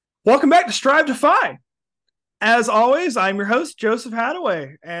Welcome back to Strive to Fi. As always, I'm your host, Joseph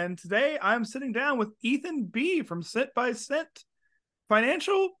Hadaway, and today I'm sitting down with Ethan B. from Cent by Cent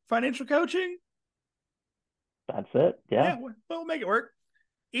Financial Coaching. That's it. Yeah, Yeah. we'll make it work.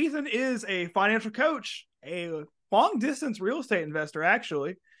 Ethan is a financial coach, a long distance real estate investor,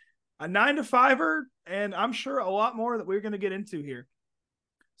 actually, a 9 to 5er, and I'm sure a lot more that we're going to get into here.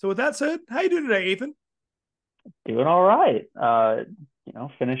 So, with that said, how you doing today, Ethan? Doing all right.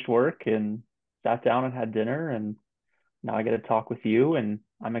 Finished work and sat down and had dinner, and now I get to talk with you, and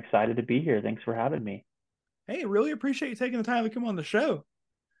I'm excited to be here. Thanks for having me. Hey, really appreciate you taking the time to come on the show.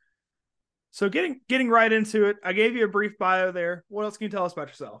 So getting right into it, I gave you a brief bio there. What else can you tell us about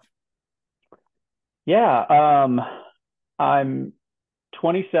yourself? Yeah. I'm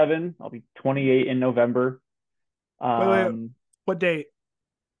 27. I'll be 28 in November. Wait. Um, What date?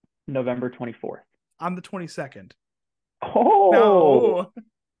 November 24th. I'm the 22nd. Oh, No.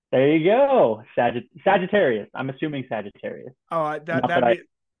 there you go. Sagittarius. I'm assuming Sagittarius. Oh, Not that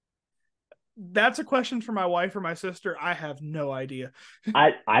that's a question for my wife or my sister. I have no idea.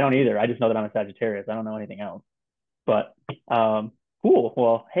 I don't either. I just know that I'm a Sagittarius. I don't know anything else. But um, cool.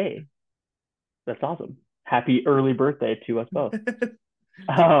 Well, hey, that's awesome. Happy early birthday to us both.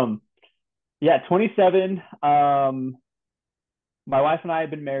 Um, yeah, 27. My wife and I have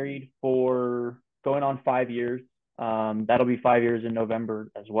been married for going on 5 years. That'll be 5 years in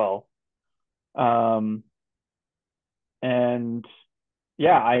November as well. Um, and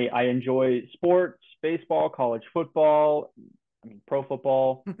yeah, I enjoy sports, baseball, college football, pro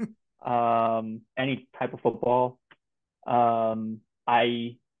football, any type of football.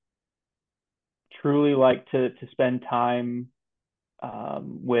 I truly like to spend time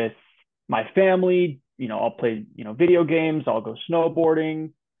with my family. I'll play, video games. I'll go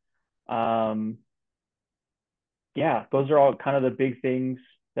snowboarding. Um, yeah, those are all kind of the big things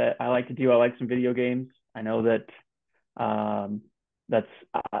that I like to do. I like some video games. I know that um, that's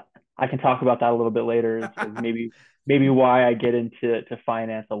I can talk about that a little bit later. Is maybe why I get into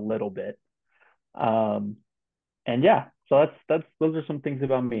finance a little bit. Um, and yeah, so that's those are some things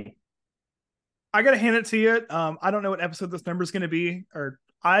about me. I gotta hand it to you. I don't know what episode this number is going to be, or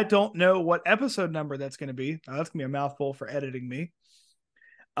I don't know what episode number that's going to be. That's gonna be a mouthful for editing me.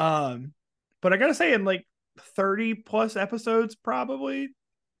 Um, but I gotta say, in like 30 plus episodes, probably,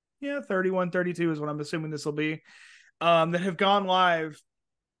 yeah, 31, 32 is what I'm assuming this will be. That have gone live,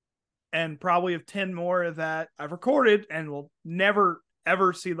 and probably have 10 more that I've recorded and will never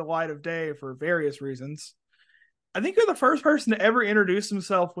ever see the light of day for various reasons. I think you're the first person to ever introduce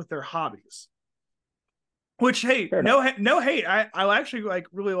himself with their hobbies. Which, hey, Fair enough. no hate. I actually like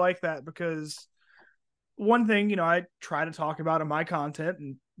really like that, because one thing, I try to talk about in my content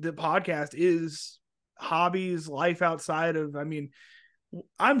and the podcast is hobbies, life outside of,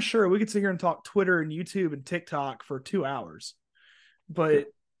 I'm sure we could sit here and talk Twitter and YouTube and TikTok for 2 hours, True. but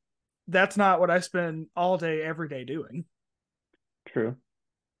that's not what I spend all day, every day doing. True.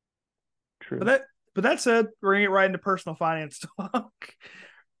 But True. that said, we're gonna get right into personal finance talk.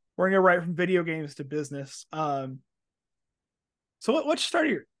 We're gonna go right from video games to business. So let's start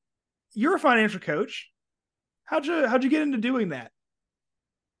here. You're a financial coach. How'd you get into doing that?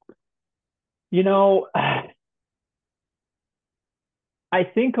 You know, I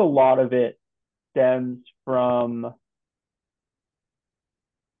think a lot of it stems from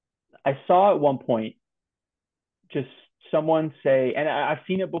I saw at one point just someone say, and I've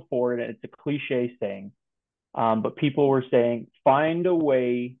seen it before, and it's a cliche saying, but people were saying, find a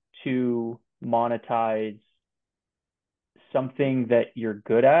way to monetize something that you're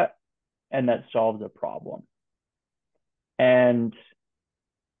good at and that solves a problem. And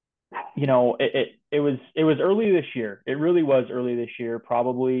it was early this year. It really was early this year,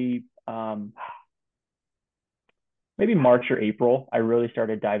 probably maybe March or April. I really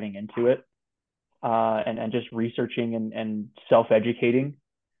started diving into it and just researching and self educating.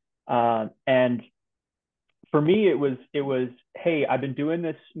 And for me, it was hey, I've been doing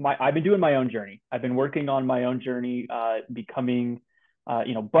my own journey. I've been working on my own journey, becoming,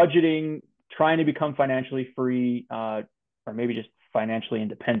 budgeting, trying to become financially free, or maybe just financially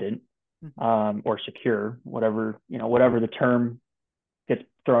independent, or secure, whatever the term gets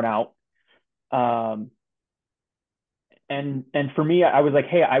thrown out. Um, and for me, I was like,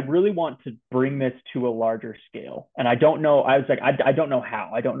 hey, I really want to bring this to a larger scale, and I don't know. I was like, I don't know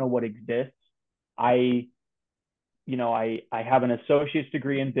how. I don't know what exists. I I have an associate's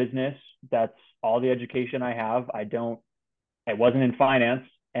degree in business. That's all the education I have. I wasn't in finance,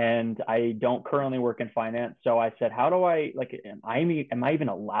 and I don't currently work in finance. So I said, how do I, like, am I even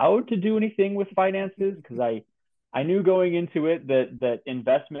allowed to do anything with finances? Because I knew going into it that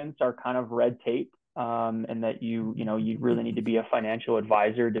investments are kind of red tape, and that you really need to be a financial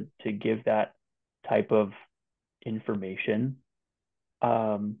advisor to give that type of information.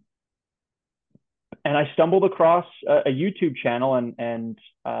 Um, and I stumbled across a YouTube channel, and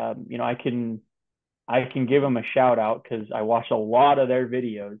I can give them a shout out because I watched a lot of their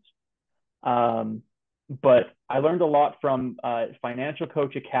videos. Um, but I learned a lot from Financial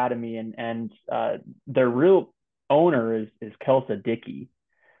Coach Academy, and their real owner is Kelsa Dickey,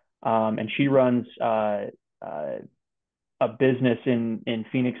 and she runs uh, a business in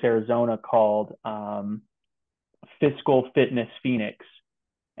Phoenix, Arizona called Fiscal Fitness Phoenix,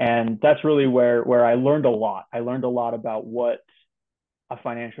 and that's really where I learned a lot. I learned a lot about what a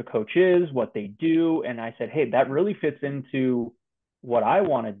financial coach is, what they do, and I said, hey, that really fits into what I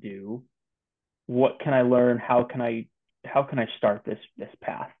want to do. What can I learn? How can I start this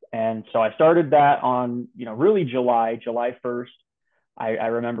path? And so I started that on really July 1st. I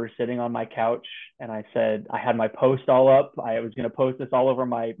remember sitting on my couch and I said I had my post all up. I was going to post this all over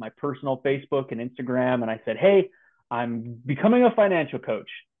my personal Facebook and Instagram, and I said, hey, I'm becoming a financial coach.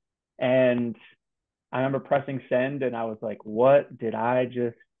 And I remember pressing send and I was like, what did I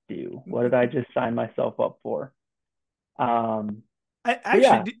just do? What did I just sign myself up for? Um, I but actually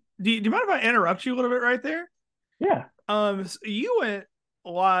yeah, do you mind if I interrupt you a little bit right there? yeah. So you went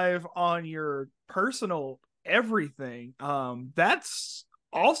live on your personal everything. That's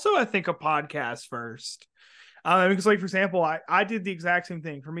also I think a podcast first. Because like for example, I did the exact same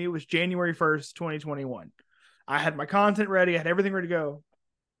thing. For me, it was January 1st, 2021. I had my content ready, I had everything ready to go,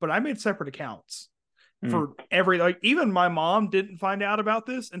 but I made separate accounts Mm. for every like even my mom didn't find out about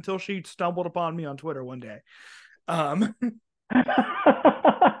this until she stumbled upon me on Twitter one day. Um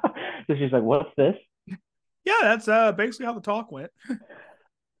So she's like, what's this? yeah, that's basically how the talk went.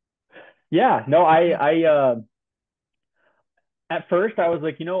 Yeah, no, I at first I was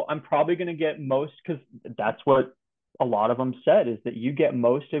like, I'm probably going to get most, because that's what a lot of them said, is that you get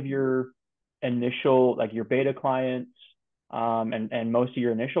most of your initial, like your beta clients, and most of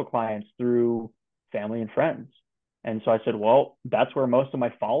your initial clients through family and friends. And so I said, well, that's where most of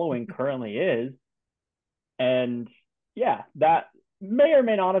my following currently is. And yeah, that may or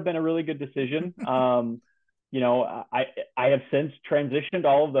may not have been a really good decision. I have since transitioned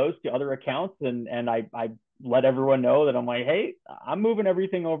all of those to other accounts, and I let everyone know that I'm like, hey, I'm moving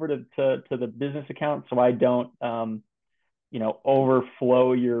everything over to the business account so I don't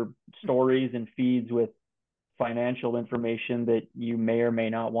overflow your stories and feeds with financial information that you may or may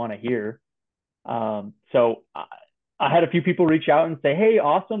not want to hear. So I had a few people reach out and say, hey,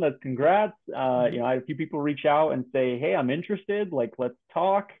 awesome, that's congrats. I had a few people reach out and say, hey, I'm interested, like, let's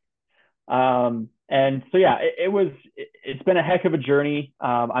talk. And so yeah, it's been a heck of a journey.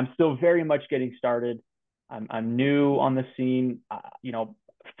 I'm still very much getting started. I'm new on the scene.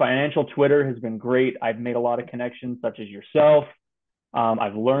 Financial Twitter has been great. I've made a lot of connections, such as yourself.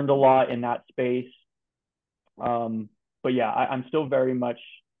 I've learned a lot in that space. But yeah, I'm still very much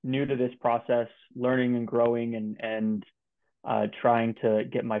new to this process, learning and growing, and trying to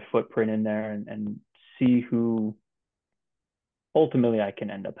get my footprint in there, and see who ultimately I can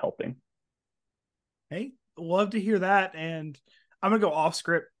end up helping. Hey, love to hear that. And I'm gonna go off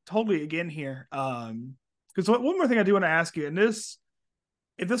script totally again here. Because one more thing I do want to ask you, and this,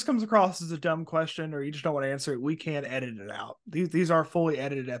 if this comes across as a dumb question or you just don't want to answer it, we can't edit it out. These are fully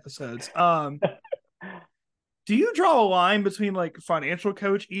edited episodes. Do you draw a line between like financial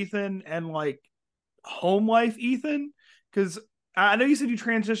coach Ethan and like home life Ethan? Because I know you said you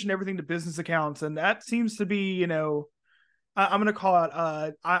transitioned everything to business accounts, and that seems to be, I'm gonna call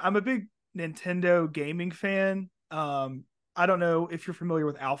it. I'm a big Nintendo gaming fan. I don't know if you're familiar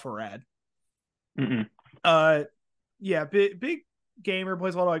with Alpharad. Mm-mm. Uh, yeah, big gamer,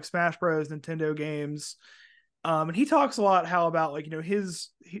 plays a lot of like Smash Bros, Nintendo games. And he talks a lot how about like his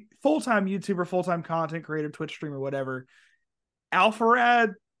full time YouTuber, full time content creator, Twitch streamer, whatever.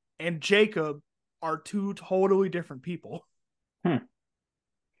 Alpharad and Jacob are two totally different people. Hmm.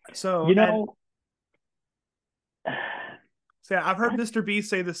 So You and know, so yeah, I've heard that, Mr. Beast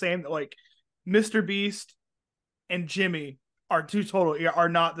say the same that like Mr. Beast and Jimmy are two total are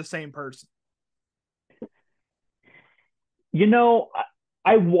not the same person.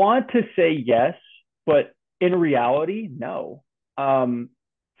 I want to say yes, but in reality, no. Um,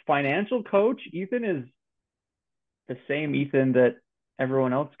 Financial coach Ethan is the same Ethan that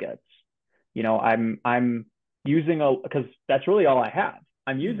everyone else gets. I'm using a because that's really all I have.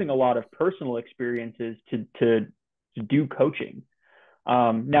 I'm Hmm. using a lot of personal experiences to do coaching.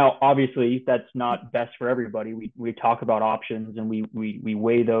 Now, obviously, that's not best for everybody. We talk about options and we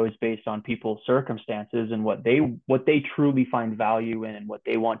weigh those based on people's circumstances and what they truly find value in and what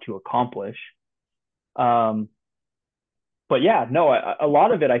they want to accomplish. Um, but yeah, no, a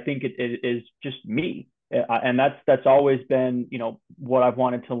lot of it I think it is just me, and that's always been what I've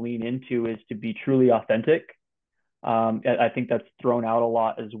wanted to lean into is to be truly authentic. I think that's thrown out a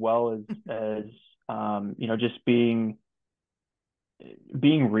lot as well as just being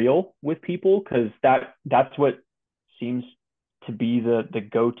real with people because that's what seems to be the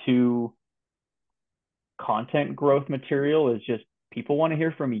go-to content growth material is just people want to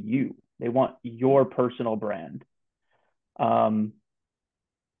hear from you. They want your personal brand. Um,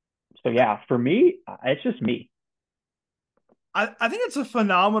 so yeah, for me, it's just me. I think it's a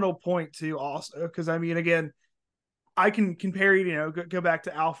phenomenal point too, also, because I mean, again, I can compare, go back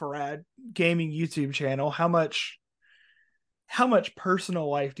to Alpharad gaming YouTube channel. How much personal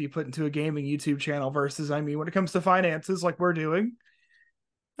life do you put into a gaming YouTube channel versus, I mean, when it comes to finances, like we're doing,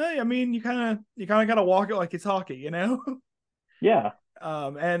 hey, I mean, you kind of got to walk it like you talk it, you know? Yeah.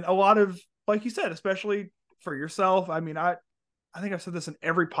 And a lot of, like you said, especially for yourself. I mean, I think I've said this in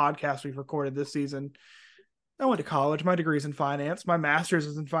every podcast we've recorded this season. I went to college. My degree's in finance. My master's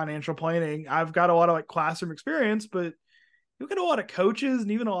is in financial planning. I've got a lot of like classroom experience, but you look at a lot of coaches and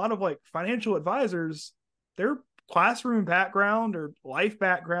even a lot of like financial advisors, their classroom background or life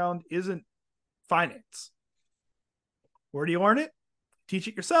background isn't finance. Where do you learn it? Teach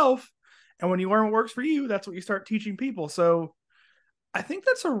it yourself. And when you learn what works for you, that's what you start teaching people. So I think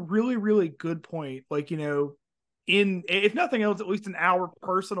that's a really, really good point. Like, in, if nothing else, at least in our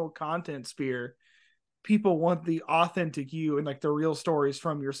personal content sphere, people want the authentic you and like the real stories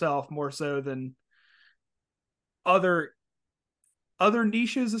from yourself more so than other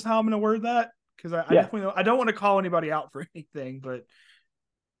niches is how I'm going to word that. Cause I Yeah. definitely, I don't want to call anybody out for anything, but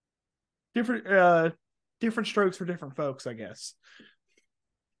different, different strokes for different folks, I guess.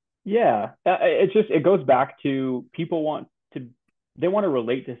 Yeah. It goes back to people they want to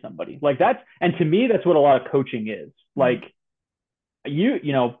relate to somebody like that's, and to me, that's what a lot of coaching is. Mm-hmm. Like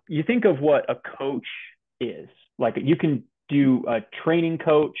you think of what a coach is. Like you can do a training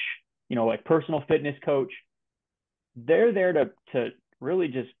coach, like personal fitness coach. They're there to really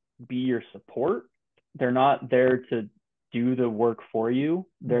just be your support. They're not there to do the work for you.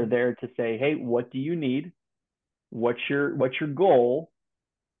 They're Mm-hmm. there to say, "Hey, what do you need? What's your goal?"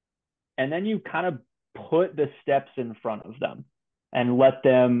 And then you kind of put the steps in front of them and let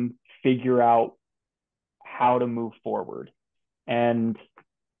them figure out how to move forward. And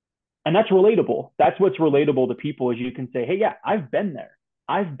that's relatable. That's what's relatable to people is you can say, hey, yeah, I've been there.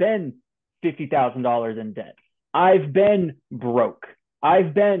 I've been $50,000 in debt. I've been broke.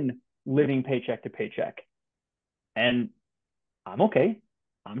 I've been living paycheck to paycheck. And I'm okay.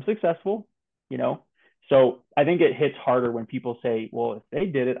 I'm successful, you know? So I think it hits harder when people say, well, if they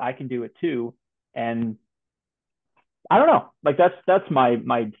did it, I can do it too. And I don't know. Like that's my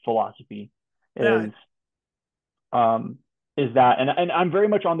philosophy Yeah. um is that and I'm very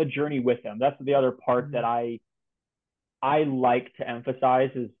much on the journey with them. That's the other part Mm-hmm. that I like to emphasize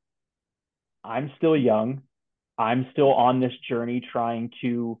is I'm still young. I'm still on this journey trying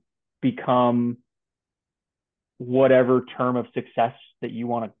to become whatever term of success that you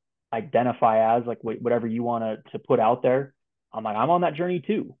want to identify as, like whatever you want to put out there. I'm on that journey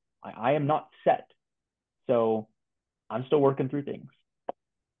too. I am not set. So I'm still working through things.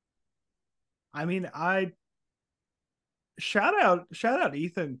 I mean, I shout out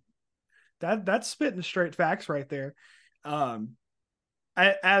Ethan. That's spitting straight facts right there. Um,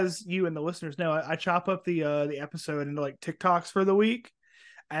 as you and the listeners know, I chop up the episode into like TikToks for the week,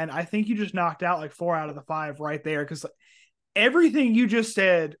 and I think you just knocked out like 4 out of the 5 right there because everything you just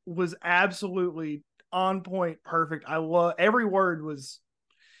said was absolutely on point, perfect. I love every word was.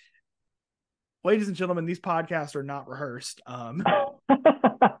 Ladies and gentlemen, these podcasts are not rehearsed.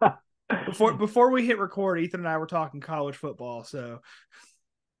 Before we hit record, Ethan and I were talking college football, so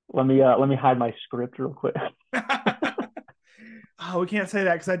Let me hide my script real quick. oh, we can't say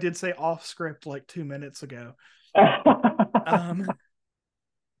that because I did say off script like 2 minutes ago. Um,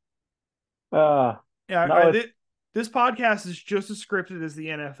 uh, yeah, no, this podcast is just as scripted as the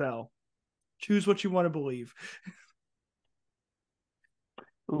NFL. Choose what you want to believe.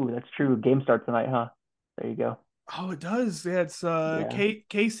 ooh, that's true. Game starts tonight, huh? There you go. Oh, it does. Yeah, it's Yeah.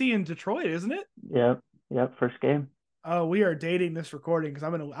 KC in Detroit, isn't it? Yep. Yep. First game. Oh, we are dating this recording because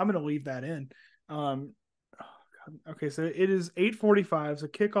I'm gonna leave that in. Um, okay, so it is 8:45. So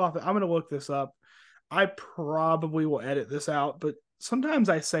kickoff. I'm gonna look this up. I probably will edit this out, but sometimes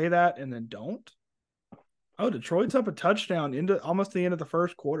I say that and then don't. Oh, Detroit's up a touchdown into almost the end of the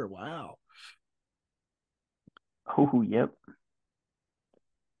first quarter. Wow. Oh, yep.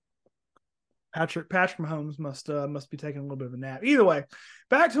 Patrick Mahomes must be taking a little bit of a nap. Either way,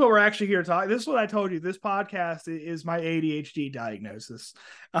 back to what we're actually here talking. This is what I told you. This podcast is my ADHD diagnosis.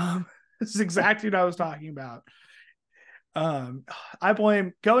 This is exactly what I was talking about. I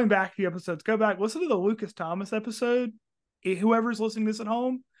blame going back to the episodes. Go back, listen to the Lucas Thomas episode. Whoever's listening to this at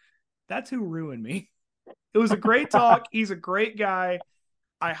home, that's who ruined me. It was a great talk. He's a great guy.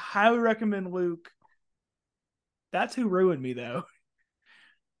 I highly recommend Luke. That's who ruined me, though.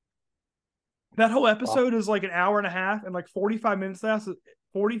 That whole episode is like an hour and a half, and like 45 minutes of that,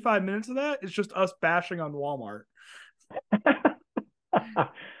 45 minutes of that is just us bashing on Walmart.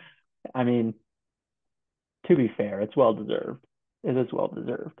 I mean, to be fair, it's well deserved. It is well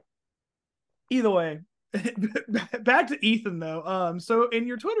deserved. Either way, back to Ethan though. So in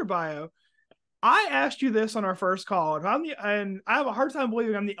your Twitter bio, I asked you this on our first call, and I have a hard time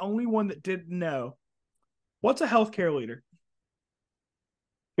believing I'm the only one that didn't know. What's a healthcare leader?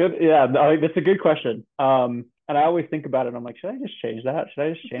 Good. Yeah, that's a good question. And I always think about it. And I'm like, should I just change that? Should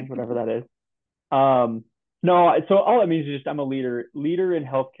I just change whatever that is? No. So all that means is just I'm a leader in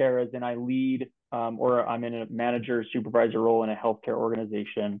healthcare, as in I lead, or I'm in a manager supervisor role in a healthcare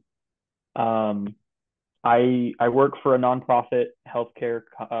organization. I work for a nonprofit healthcare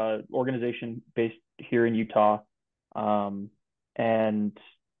organization based here in Utah, and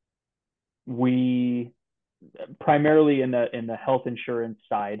we primarily in the health insurance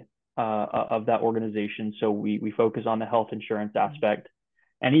side of that organization. So we focus on the health insurance aspect,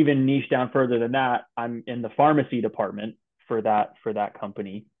 and even niche down further than that, I'm in the pharmacy department for that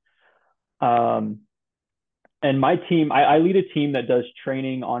company. And my team, I lead a team that does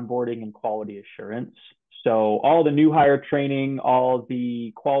training, onboarding, and quality assurance. So all the new hire training, all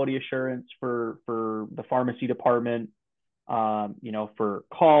the quality assurance for the pharmacy department, for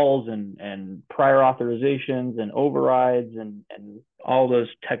calls and prior authorizations and overrides and all those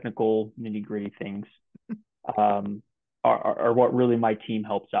technical nitty gritty things are what really my team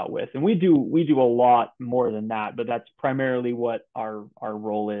helps out with. And we do a lot more than that, but that's primarily what our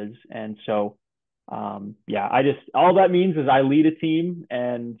role is. And so, all that means is I lead a team,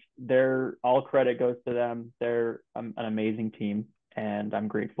 and all credit goes to them. They're an amazing team, and I'm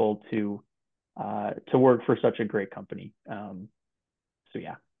grateful to work for such a great company. So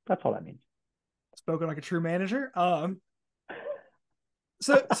yeah, that's all that means. Spoken like a true manager.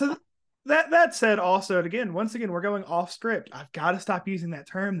 So that said, also, and again, once again, we're going off script. I've got to stop using that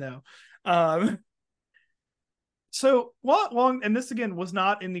term though. So what long, and this again was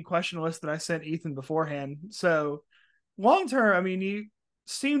not in the question list that I sent Ethan beforehand. So long term, I mean, you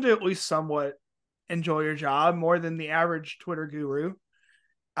seem to at least somewhat enjoy your job more than the average Twitter guru.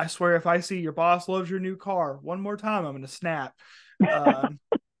 I swear, if I see your boss loves your new car one more time, I'm going to snap. But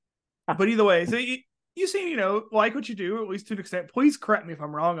either way, so you seem, like what you do, at least to an extent. Please correct me if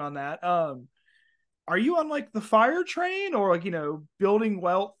I'm wrong on that. Are you on like the fire train, or like, building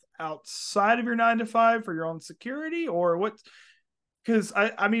wealth outside of your 9 to 5 for your own security, or what? Because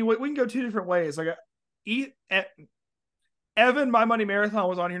I mean, we can go two different ways. Like, Evan, My Money Marathon,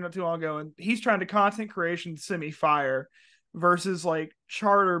 was on here not too long ago, and he's trying to content creation semi-fire versus like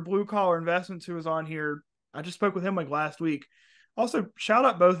Charter Blue Collar Investments, who was on here. I just spoke with him like last week. Also, shout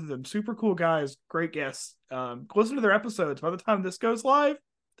out both of them. Super cool guys, great guests. Listen to their episodes. By the time this goes live,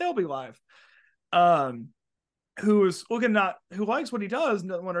 they'll be live. Who likes what he does and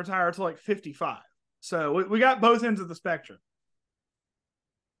doesn't want to retire until like 55. So we got both ends of the spectrum.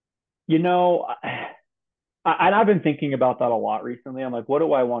 And I've been thinking about that a lot recently. I'm like, what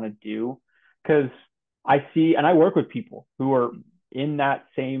do I want to do? Because I see, and I work with people who are in that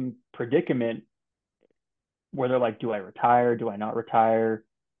same predicament where they're like, do I retire? Do I not retire?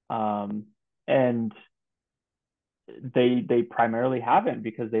 And they primarily haven't,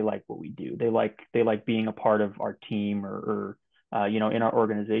 because they like what we do. They like being a part of our team or in our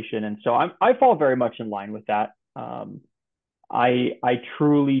organization. And so I fall very much in line with that. I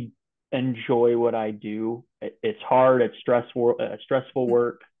truly enjoy what I do. It's hard. It's stressful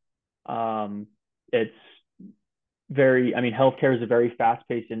work. It's healthcare is a very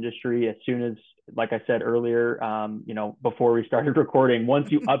fast-paced industry. As soon as, like I said earlier, before we started recording, once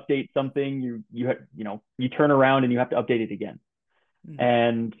you update something, you turn around and you have to update it again. Mm-hmm.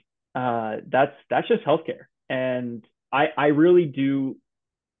 And that's just healthcare. And I really do.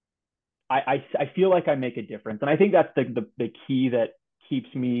 I feel like I make a difference, and I think that's the key that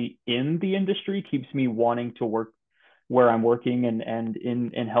keeps me in the industry, keeps me wanting to work where I'm working and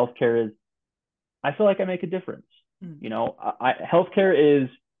in healthcare, is I feel like I make a difference. Healthcare is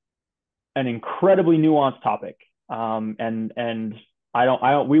an incredibly nuanced topic. And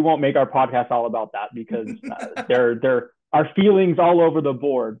we won't make our podcast all about that because there are feelings all over the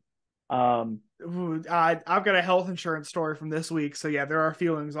board. I've got a health insurance story from this week, so yeah, there are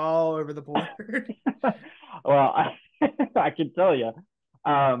feelings all over the board. Well, I can tell you.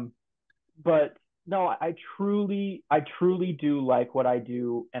 But no, I truly do like what I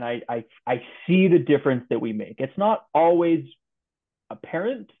do, and I see the difference that we make. It's not always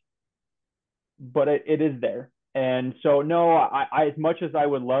apparent, but it is there. And so, no, as much as I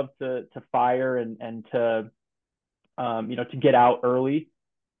would love to fire and to to get out early,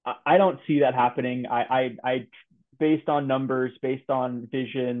 I don't see that happening. Based on numbers, based on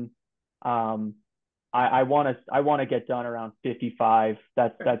vision, um, I want to get done around 55.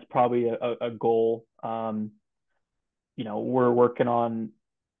 That's probably a goal. We're working on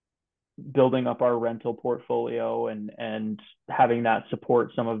building up our rental portfolio and having that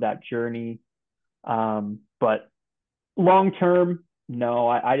support some of that journey. But long term, no,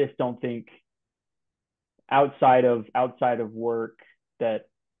 I just don't think outside of work that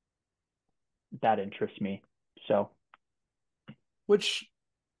interests me. So, which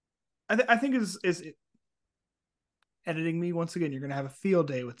I think is editing me once again. You're gonna have a field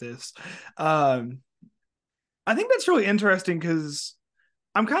day with this. I think that's really interesting because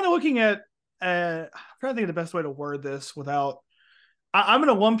I'm kind of looking at. I'm trying to think of the best way to word this without. I'm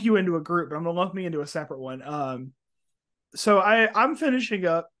going to lump you into a group, but I'm going to lump me into a separate one. So I'm finishing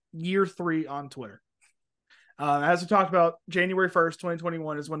up year 3 on Twitter. As we talked about, January 1st,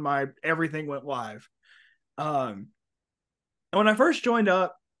 2021 is when my everything went live. And when I first joined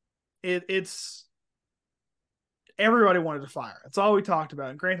up, it's everybody wanted to fire. That's all we talked about.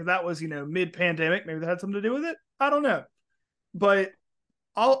 And granted, that was, mid-pandemic. Maybe that had something to do with it. I don't know. But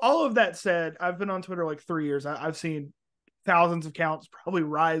all of that said, I've been on Twitter like 3 years. I've seen thousands of counts probably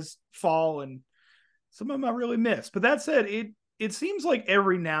rise, fall, and some of them I really miss. But that said, it seems like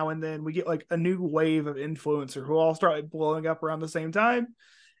every now and then we get like a new wave of influencer who all start like blowing up around the same time.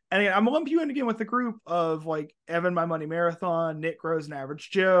 And I'm gonna lump you in again with the group of like Evan My Money Marathon, Nick Grows and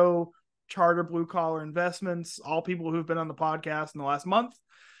Average Joe, Charter Blue Collar Investments, all people who've been on the podcast in the last month.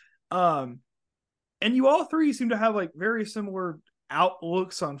 And you all three seem to have like very similar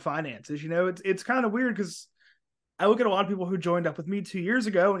outlooks on finances. It's kind of weird because I look at a lot of people who joined up with me 2 years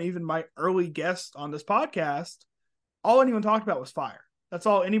ago, and even my early guests on this podcast, all anyone talked about was fire. That's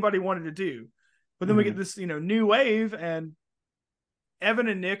all anybody wanted to do. But then we get this, new wave, and Evan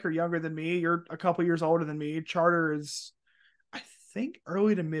and Nick are younger than me. You're a couple years older than me. Charter is, I think,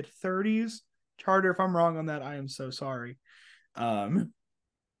 early to mid 30s. Charter, if I'm wrong on that, I am so sorry. But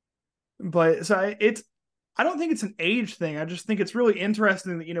so I don't think it's an age thing. I just think it's really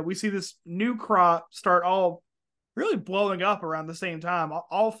interesting that, we see this new crop start all really blowing up around the same time.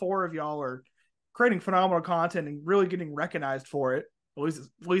 All 4 of y'all are creating phenomenal content and really getting recognized for it. At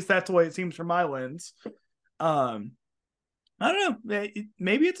least that's the way it seems from my lens. I don't know.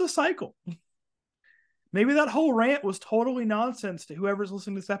 Maybe it's a cycle. Maybe that whole rant was totally nonsense to whoever's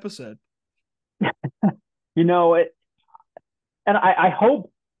listening to this episode. And I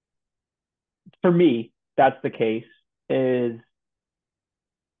hope for me that's the case. Is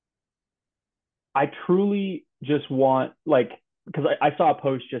I truly just want, like, because I saw a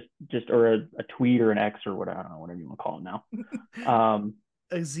post just or a tweet or an X or whatever, I don't know, whatever you want to call it now.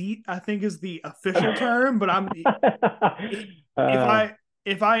 A zeet, I think, is the official term, but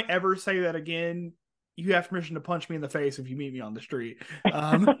if I ever say that again, you have permission to punch me in the face if you meet me on the street.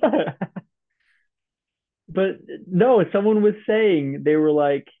 But no, someone was saying they were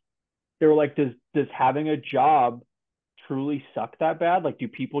like, does having a job truly suck that bad? Like, do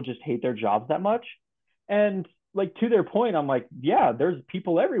people just hate their jobs that much? And like, to their point, I'm like, yeah, there's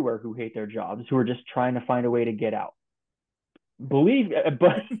people everywhere who hate their jobs who are just trying to find a way to get out. But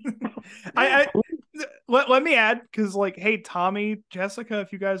let me add, because like, hey, Tommy, Jessica,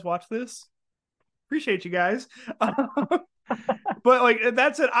 if you guys watch this, appreciate you guys. But like,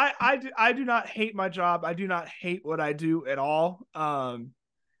 that's it. I do not hate my job. I do not hate what I do at all.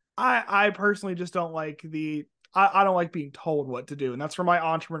 I personally just don't like I don't like being told what to do, and that's where my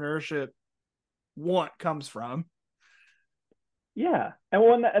entrepreneurship want comes from. Yeah,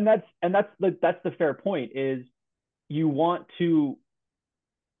 and that's the fair point. Is you want to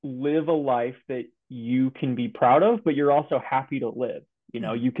live a life that you can be proud of, but you're also happy to live.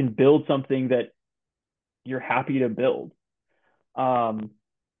 You can build something that you're happy to build. And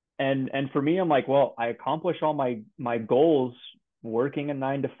for me, I'm like, well, I accomplish all my goals working a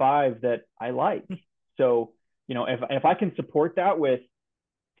 9 to 5 that I like. So, if I can support that with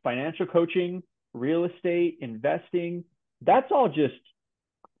financial coaching, real estate, investing, that's all just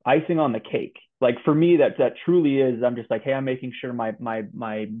icing on the cake. Like for me, that truly is. I'm just like, hey, I'm making sure my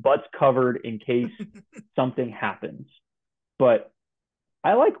butt's covered in case something happens. But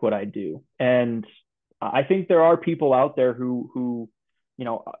I like what I do, and I think there are people out there who you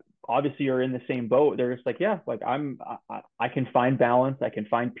know obviously are in the same boat. They're just like, yeah, like I can find balance, I can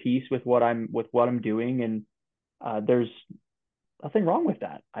find peace with what I'm doing, and there's nothing wrong with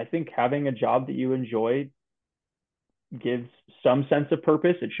that. I think having a job that you enjoy gives some sense of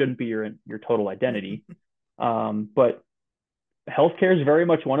purpose. It shouldn't be your total identity, but healthcare is very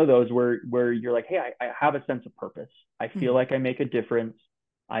much one of those where you're like, hey, I have a sense of purpose. I feel like I make a difference.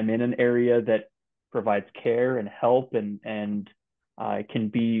 I'm in an area that provides care and help, and can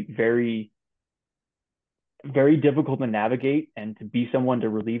be very difficult to navigate, and to be someone to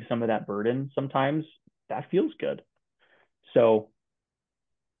relieve some of that burden sometimes, that feels good. So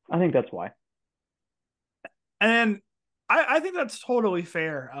I think that's why. And I think that's totally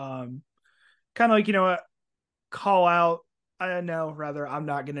fair. Kind of like, call out. I know, rather, I'm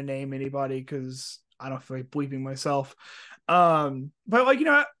not going to name anybody because I don't feel like bleeping myself. But like,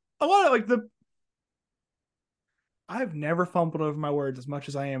 a lot of like I've never fumbled over my words as much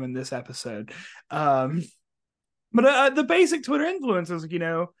as I am in this episode. Um, but the basic Twitter influences, again,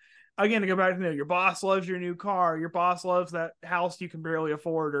 to go back to, your boss loves your new car, your boss loves that house you can barely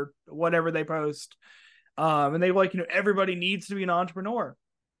afford, or whatever they post. And they like, everybody needs to be an entrepreneur.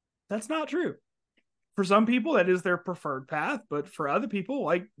 That's not true. For some people, that is their preferred path. But for other people,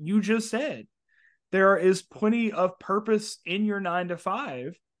 like you just said, there is plenty of purpose in your 9 to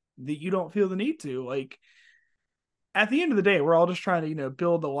 5 that you don't feel the need to. Like, at the end of the day, we're all just trying to,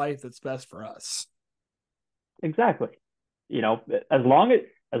 build the life that's best for us. Exactly. You know, as long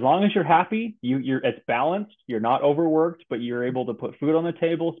as you're happy, you're it's balanced. You're not overworked, but you're able to put food on the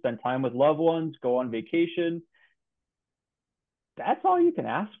table, spend time with loved ones, go on vacation. That's all you can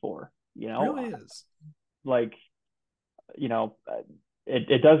ask for. It really is. Like you know,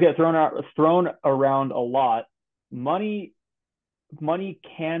 it does get thrown around a lot. Money money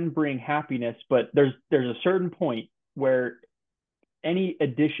can bring happiness, but there's a certain point where any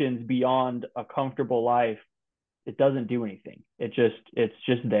additions beyond a comfortable life, it doesn't do anything. It's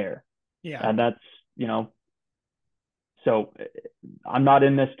just there. Yeah. And that's, you know, so I'm not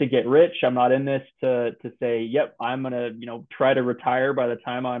in this to get rich. I'm not in this to say, yep, I'm gonna, try to retire by the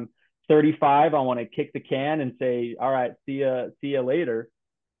time I'm 35. I want to kick the can and say, all right, see ya later.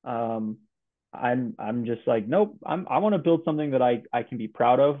 Um, I'm just like, nope, I want to build something that I can be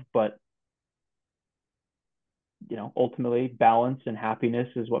proud of, but ultimately balance and happiness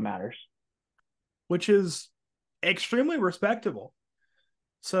is what matters. Which is extremely respectable.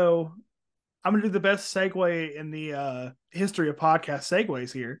 So I'm going to do the best segue in the history of podcast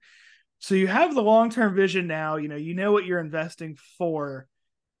segues here. So you have the long-term vision now, you know what you're investing for.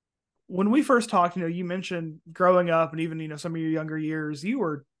 When we first talked, you mentioned growing up and even, some of your younger years, you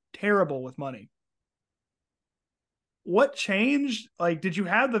were terrible with money. What changed? Like, did you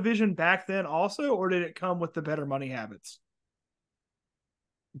have the vision back then also, or did it come with the better money habits?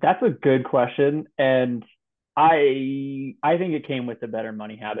 That's a good question, and I think it came with the better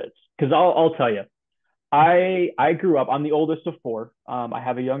money habits, because I'll tell you, I grew up. I'm the oldest of four. I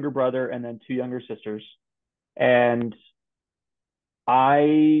have a younger brother and then two younger sisters, and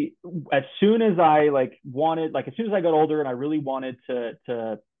I as soon as I as soon as I got older and I really wanted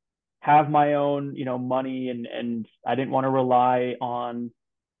to have my own money, and I didn't want to rely on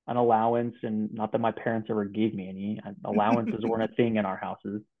an allowance, and not that my parents ever gave me any allowances weren't a thing in our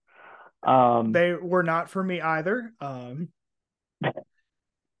houses. They were not for me either.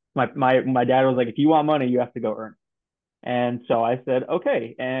 My dad was like, if you want money, you have to go earn. And so I said,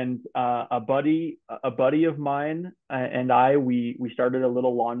 okay. And a buddy of mine and we started a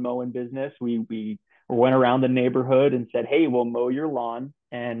little lawn mowing business. We went around the neighborhood and said, hey, we'll mow your lawn,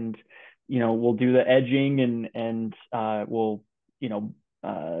 and we'll do the edging, and we'll you know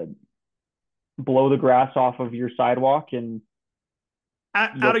uh, blow the grass off of your sidewalk, and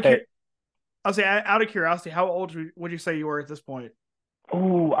you'll out of pay. I'll say, out of curiosity, how old would you say you were at this point?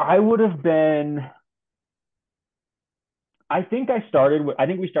 Oh, I would have been. I think we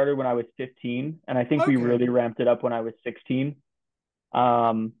started when I was 15, and I think we Okay. really ramped it up when I was 16.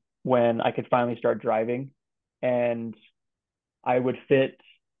 When I could finally start driving, and I would fit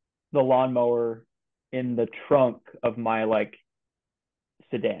the lawnmower in the trunk of my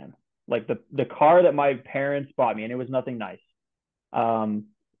sedan, like the car that my parents bought me, and it was nothing nice. Um,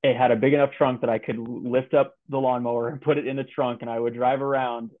 it had a big enough trunk that I could lift up the lawnmower and put it in the trunk, and I would drive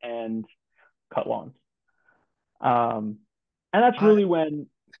around and cut lawns. Um, and I that's really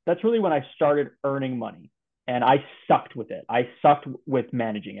when I started earning money. and I sucked with it. I sucked with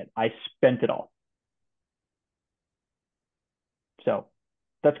managing it. I spent it all. So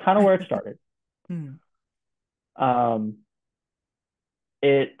that's kind of where it started. Hmm. Um,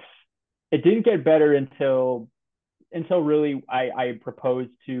 it it didn't get better until really I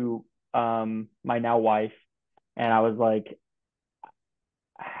proposed to my now wife, and I was like,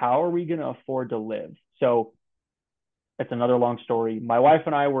 how are we going to afford to live? So it's another long story. My wife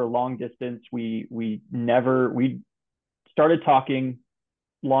and I were long distance. We started talking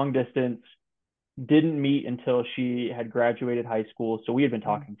long distance, didn't meet until she had graduated high school. So we had been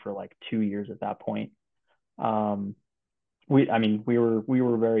talking for like 2 years at that point. Um, we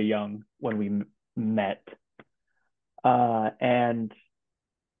were very young when we met, and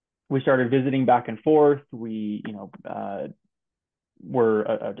we started visiting back and forth. We, were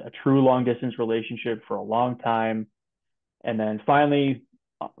a true long distance relationship for a long time, and then finally,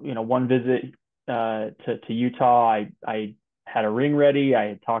 one visit to Utah, I had a ring ready. I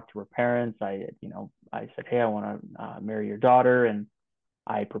had talked to her parents. I said, hey, I want to marry your daughter, and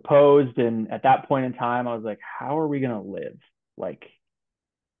I proposed. And at that point in time, I was like, how are we gonna live? Like,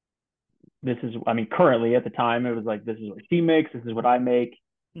 this is, I mean, currently at the time, it was like, this is what she makes, this is what I make.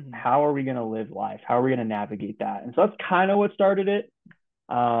 Mhm. How are we gonna live life? How are we gonna navigate that? And so that's kind of what started it.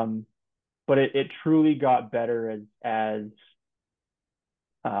 Um, but it truly got better as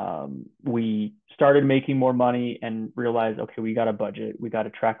we started making more money and realized, okay, we got a budget, we got to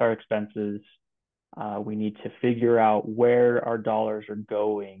track our expenses, we need to figure out where our dollars are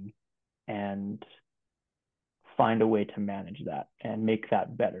going and find a way to manage that and make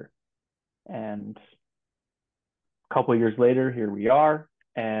that better. And a couple of years later, here we are,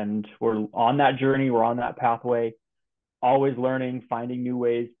 and we're on that journey, we're on that pathway, always learning, finding new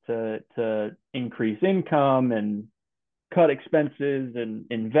ways to increase income and cut expenses and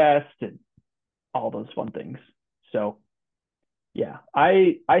invest and all those fun things. So yeah,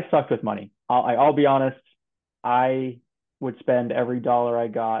 I sucked with money. I'll be honest. I would spend every dollar I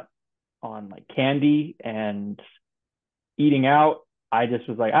got on like candy and eating out. I just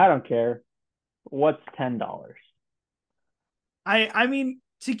was like, I don't care. What's $10? I mean,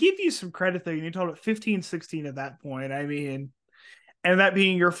 to give you some credit though, you told it 15, 16 at that point. I mean, and that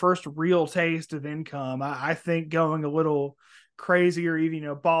being your first real taste of income, I think going a little crazy or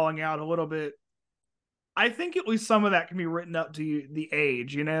even, balling out a little bit, I think at least some of that can be written up to the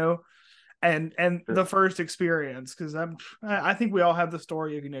age, and Sure. the first experience. Because I think we all have the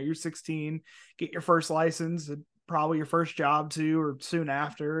story of, you're 16, get your first license, and probably your first job too, or soon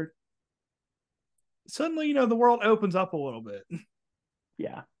after. Suddenly, the world opens up a little bit.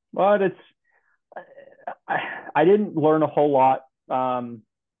 Yeah, but I, I didn't learn a whole lot. I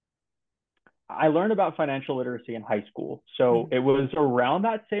learned about financial literacy in high school, so it was around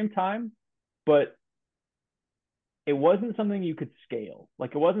that same time, but it wasn't something you could scale.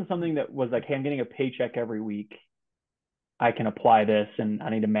 Like, it wasn't something that was like, hey, I'm getting a paycheck every week, I can apply this and I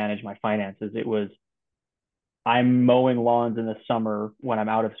need to manage my finances. It was, I'm mowing lawns in the summer when I'm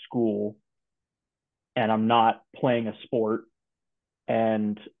out of school and I'm not playing a sport,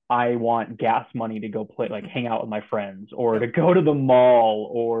 and I want gas money to go play, like hang out with my friends, or to Yep. go to the mall,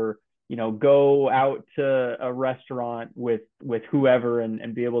 or go out to a restaurant with whoever,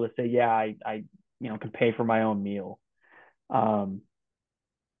 and be able to say, yeah, I can pay for my own meal. Um,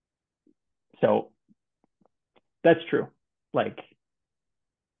 so that's true. Like,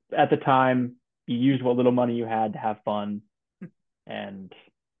 at the time, you used what little money you had to have fun, and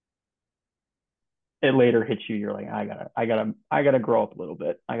it later hits you. You're like, I gotta grow up a little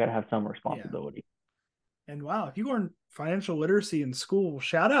bit. I gotta have some Yeah. responsibility. And wow, if you learn financial literacy in school,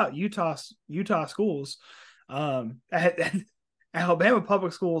 shout out Utah schools. At Alabama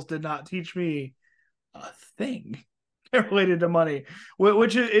public schools did not teach me a thing related to money,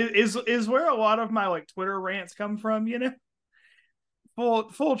 which is where a lot of my like Twitter rants come from.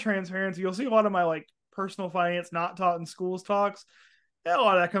 Full transparency. You'll see a lot of my like personal finance not taught in schools talks. Yeah, a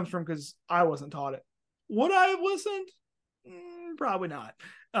lot of that comes from because I wasn't taught it. Would I have listened? Probably not.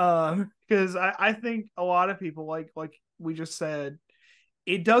 Because I think a lot of people like we just said,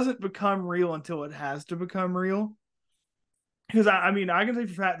 it doesn't become real until it has to become real. Because I mean, I can say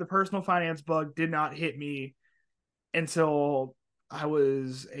for fact the personal finance bug did not hit me until I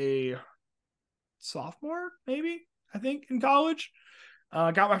was a sophomore, maybe I think in college.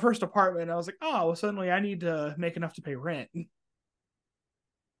 Got my first apartment. And I was like, oh, well, suddenly I need to make enough to pay rent.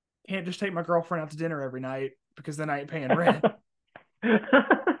 Can't just take my girlfriend out to dinner every night because then I ain't paying rent.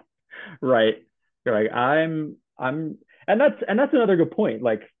 Right. You're like, I'm and that's another good point.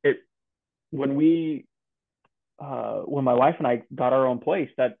 Like, it when we when my wife and I got our own place,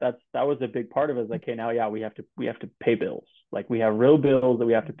 that was a big part of it. Is like, okay, now yeah, we have to pay bills. Like we have real bills that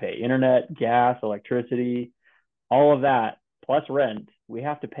we have to pay: internet, gas, electricity, all of that, plus rent. We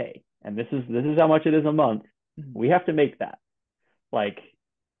have to pay, and this is how much it is a month. We have to make that. Like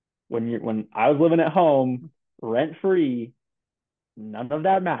when I was living at home, rent free, none of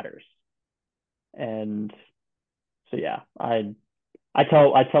that matters. And so yeah, I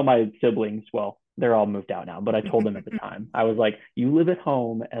tell my siblings, well, they're all moved out now, but I told them at the time, I was like, you live at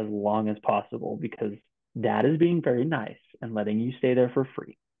home as long as possible because dad is being very nice and letting you stay there for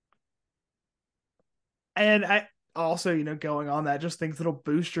free. And I also, going on that, just things that'll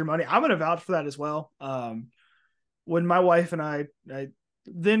boost your money. I'm gonna vouch for that as well. When my wife and I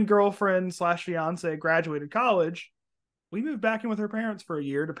then girlfriend slash fiance graduated college, we moved back in with her parents for a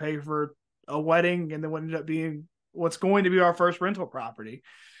year to pay for a wedding, and then what ended up being what's going to be our first rental property.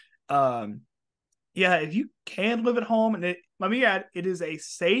 Um, yeah, if you can live at home, and let me add, it is a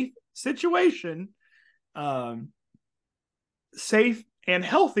safe situation, um, safe and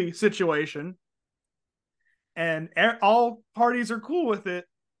healthy situation, and all parties are cool with it,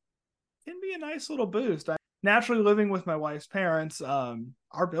 can be a nice little boost. Naturally, living with my wife's parents,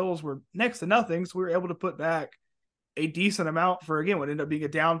 our bills were next to nothing, so we were able to put back a decent amount for, again, what ended up being a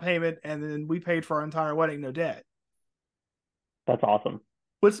down payment, and then we paid for our entire wedding, no debt. That's awesome.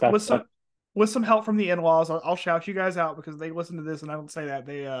 With That's with some with some help from the in-laws. I'll shout you guys out because they listen to this, and I don't say that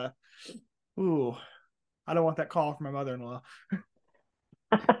they ooh, I don't want that call from my mother-in-law.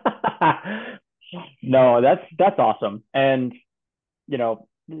 no, that's awesome. And you know,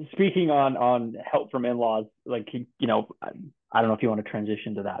 speaking on help from in-laws, like I don't know if you want to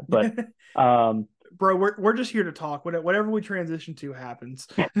transition to that, but Bro, we're just here to talk. Whatever we transition to happens.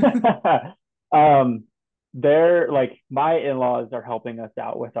 um, they're like my in-laws are helping us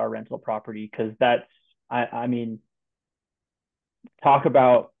out with our rental property because I mean, talk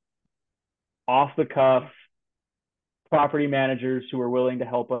about off the cuff property managers who are willing to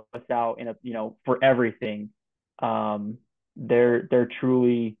help us out in a for everything. Um, they're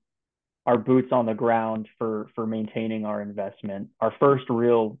truly our boots on the ground for maintaining our investment, our first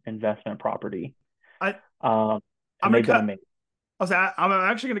real investment property. I Um, I'm and gonna they've done cut. amazing. I'm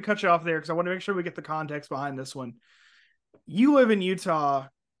actually gonna cut you off there because I want to make sure we get the context behind this one. You live in Utah.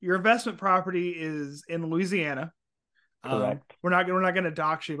 Your investment property is in Louisiana. Correct. We're not gonna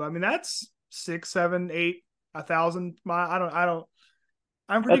dox you, but I mean that's 6, 7, 8, 1,000 miles. I don't.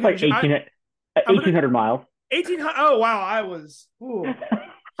 I'm pretty That's good. like I'm pretty 1,800 miles. 1,800. Oh wow, I was. Ooh.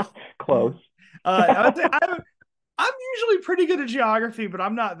 Close. I would say I'm usually pretty good at geography, but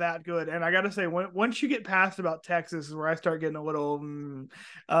I'm not that good. And I got to say, once you get past about Texas, is where I start getting a little.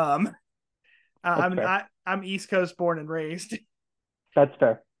 That's fair. I'm East Coast born and raised. That's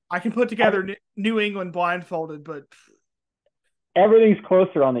fair. I can put I together New England blindfolded, but Everything's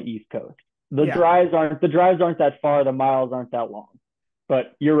closer on the East Coast. The yeah, drives aren't that far. The miles aren't that long.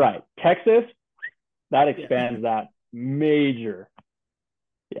 But you're right. Texas, that yeah. expands that major.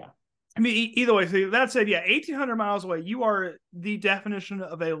 Yeah, I mean, either way. So that said, yeah, 1,800 miles away, you are the definition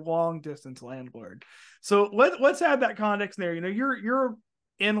of a long distance landlord. So let's add that context there. Your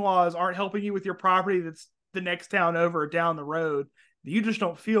in laws aren't helping you with your property that's the next town over or down the road. You just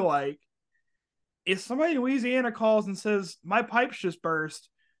don't feel like. If somebody in Louisiana calls and says my pipes just burst,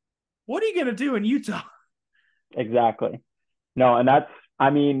 what are you gonna do in Utah? exactly. No, and I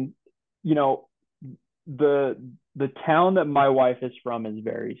mean, you know, the the town that my wife is from is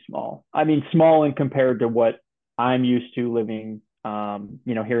very small. I mean, small in compared to what I'm used to living,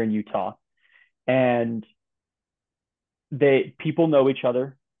 here in Utah. And they people know each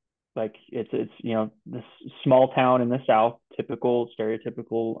other. Like it's this small town in the South, typical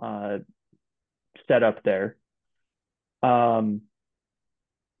stereotypical setup there. Um,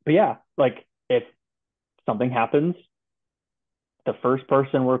 but yeah, like if something happens, the first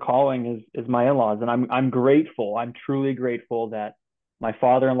person we're calling is my in-laws, and I'm grateful. I'm truly grateful that my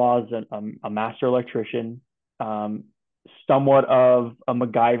father-in-law is a master electrician, um, somewhat of a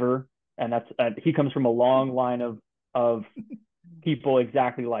MacGyver, and he comes from a long line of people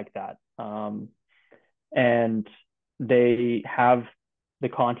exactly like that. And they have the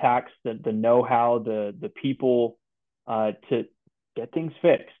contacts, the know-how, the people to get things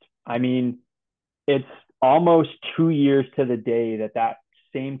fixed. I mean, it's almost 2 years to the day that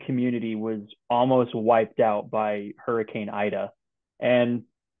same community was almost wiped out by Hurricane Ida, and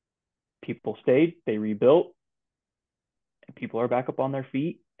people stayed, they rebuilt, and people are back up on their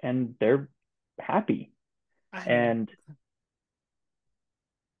feet, and they're happy. I mean, And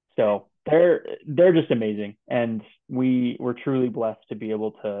so they're just amazing, and we're truly blessed to be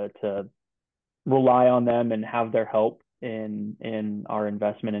able to rely on them and have their help in our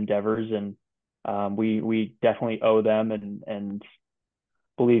investment endeavors, and we definitely owe them, and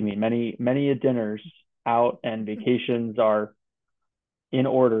believe me, many a dinners out and vacations are in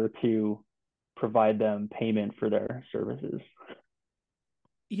order to provide them payment for their services.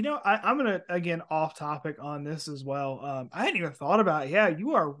 I'm gonna again off topic on this as well. I hadn't even thought about it. Yeah,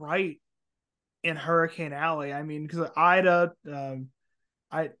 you are right in Hurricane Alley. I mean, because Ida,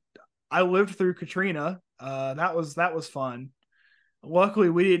 I I lived through Katrina. That was fun. Luckily,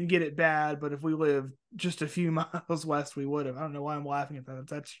 we didn't get it bad, but if we lived just a few miles west, we would have. I don't know why I'm laughing at that.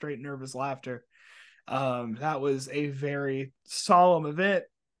 That's straight nervous laughter. That was a very solemn event.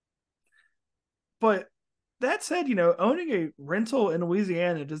 But that said, owning a rental in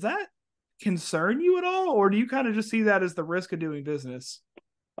Louisiana, does that concern you at all? Or do you kind of just see that as the risk of doing business?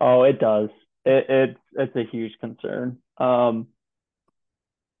 Oh, it does. It's a huge concern.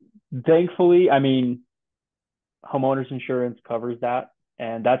 Thankfully, I mean, homeowners insurance covers that,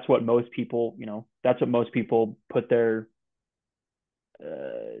 and that's what most people, that's what most people put their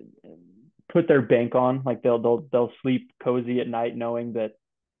bank on. Like they'll sleep cozy at night knowing that,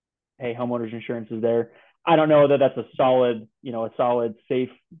 hey, homeowners insurance is there. I don't know that that's a solid, safe,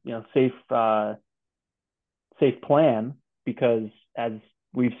 safe plan, because as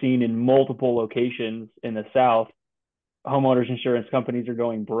we've seen in multiple locations in the South, homeowners insurance companies are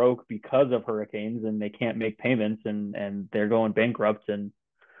going broke because of hurricanes, and they can't make payments, and they're going bankrupt, and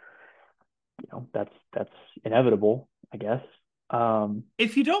that's inevitable, I guess.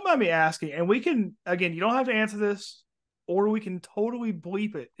 If you don't mind me asking, and we can again, you don't have to answer this, or we can totally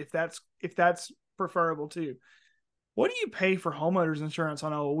bleep it if that's preferable too. What do you pay for homeowners insurance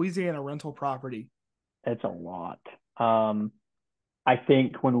on a Louisiana rental property? It's a lot. I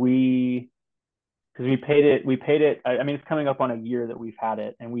think when because we paid it. I mean, it's coming up on a year that we've had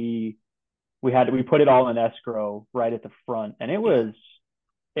it, and we put it all in escrow right at the front, and Yeah.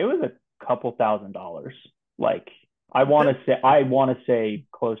 it was a couple $1,000s. Like That I want to say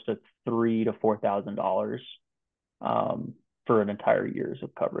close to $3,000 to $4,000 for an entire years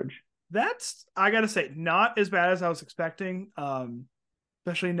of coverage. that's I gotta say, not as bad as I was expecting.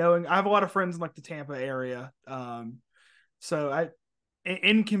 Especially knowing I have a lot of friends in like the Tampa area. So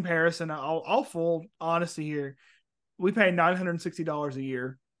in comparison, I'll full honesty here, we pay $960 a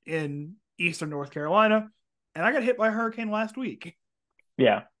year in Eastern North Carolina, and I got hit by a hurricane last week.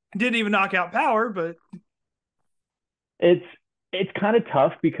 Yeah, Didn't even knock out power, but it's it's kind of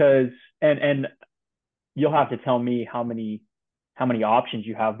tough because, and you'll have to tell me how many options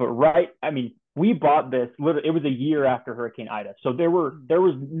you have. But right, I mean, we bought this literally, it was a year after Hurricane Ida, so there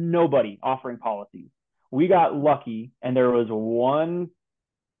was nobody offering policies. We got lucky, and there was one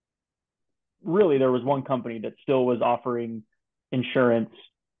company that still was offering insurance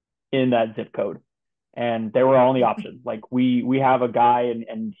in that zip code, and they were our only option. Like we have a guy,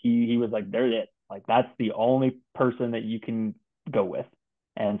 and he was like, they're it. Like that's the only person that you can go with.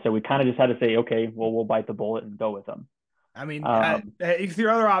 And so we kind of just had to say, okay, well, we'll bite the bullet and go with them. I mean, Um, if your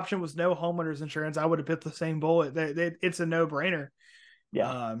other option was no homeowners insurance, I would have bit the same bullet. It's a no brainer.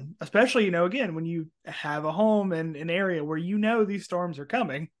 yeah, Especially again when you have a home in an area where these storms are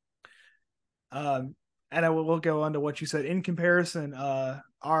coming. Um, and I will go on to what you said in comparison.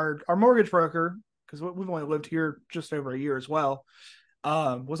 Our mortgage broker, because we've only lived here just over a year as well,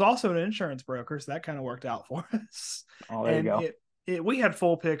 was also an insurance broker, so that kind of worked out for us. oh, there you And go. we had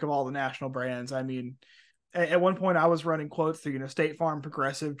full pick of all the national brands. I mean, at one point I was running quotes through State Farm,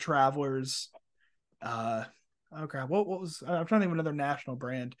 Progressive, Travelers. Okay, what was I'm trying to think of another national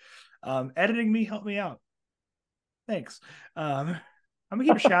brand. Editing me, help me out. Thanks. I'm gonna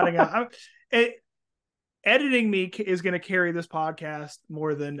keep shouting out. Editing me is going to carry this podcast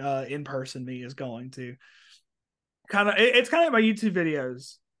more than in person me is going to. It's kind of my YouTube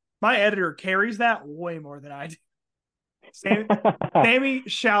videos. My editor carries that way more than I do. Sammy,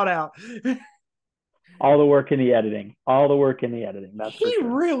 shout out. All the work in the editing, all the work in the editing. That's for He sure.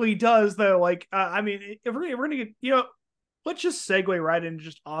 really does though. Like, I mean, if we're gonna get, let's just segue right into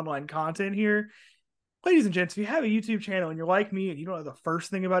just online content here, ladies and gents. If you have a YouTube channel and you're like me and you don't know the first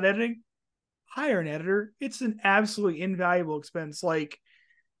thing about editing, hire an editor. It's an absolutely invaluable expense. Like,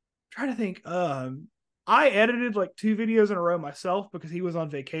 trying to think. I edited like 2 videos in a row myself because he was on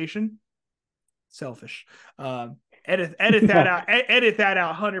vacation. Selfish. Edit that out. Edit that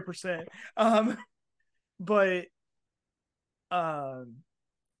out 100%. But um,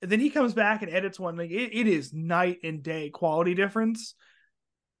 then he comes back and edits one. Like it is night and day quality difference.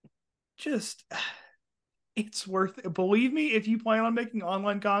 Just it's worth it. Believe me, if you plan on making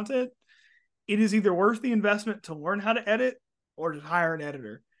online content, it is either worth the investment to learn how to edit or just hire an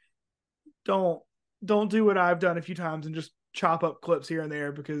editor. don't don't do what I've done a few times and just chop up clips here and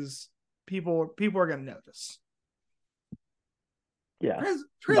there, because people are going to notice. Yeah. No,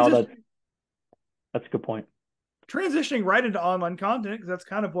 Transitioning that's a good point. transitioning right into online content, because that's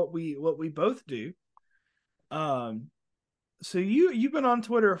kind of what we both do. Um, so you've been on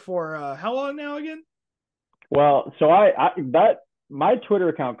Twitter for how long now again? Well, so I that my Twitter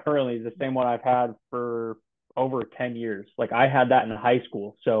account currently is the same one I've had for over 10 years. Like I had that in high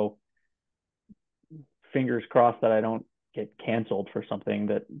school. So fingers crossed that I don't get canceled for something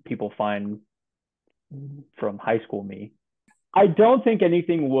that people find from high school me. I don't think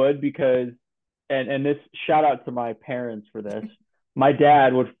anything would because and this shout out to my parents for this. My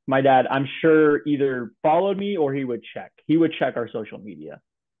dad I'm sure either followed me or he would check. He would check our social media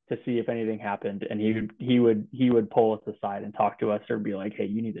to see if anything happened and he would pull us aside and talk to us or be like, "Hey,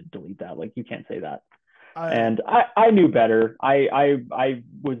 you need to delete that. Like you can't say that." I And I knew better. I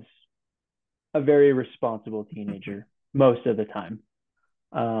was a very responsible teenager most of the time.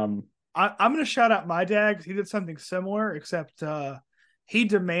 Um, I'm going to shout out my dad, because he did something similar, except he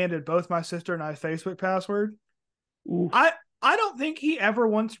demanded both my sister and I's Facebook password. oof. I I don't think he ever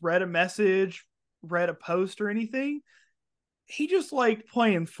once read a message, read a post or anything. He just liked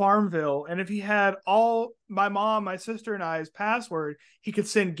playing Farmville, and if he had all my mom, my sister, and I's password, he could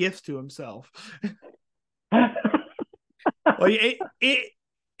send gifts to himself. Like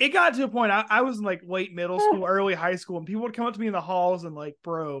it got to a point. I was in like late middle school, early high school, and people would come up to me in the halls and like,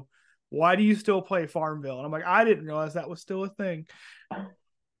 "Bro, why do you still play Farmville?" And I'm like, I didn't realize that was still a thing.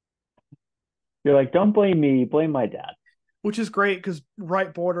 You're like, don't blame me, blame my dad. Which is great, because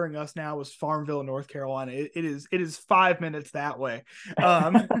right bordering us now is Farmville, North Carolina. It is 5 minutes that way.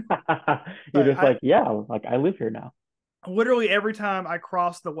 Um, You're but just like, yeah, like I live here now. literally every time I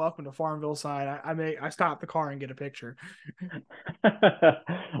cross the "Welcome to Farmville" sign, I stop the car and get a picture.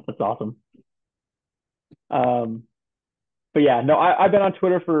 That's awesome. Um, but yeah, no, I've been on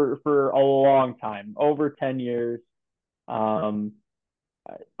Twitter for a long time, over 10 years. Um,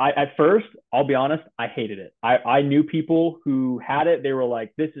 I at first, I'll be honest, I hated it. I knew people who had it. They were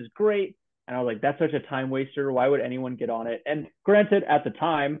like, "This is great," and I was like, "That's such a time waster. Why would anyone get on it?" And granted, at the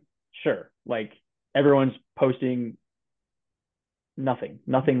time, sure, like everyone's posting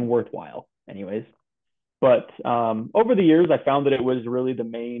nothing worthwhile, anyways. But over the years, I found that it was really the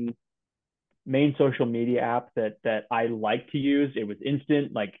main social media app that I like to use. It was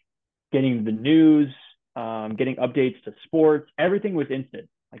instant, like getting the news, getting updates to sports. Everything was instant.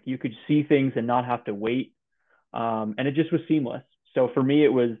 Like you could see things and not have to wait, and it just was seamless. So for me,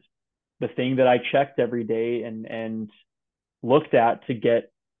 it was the thing that I checked every day and looked at to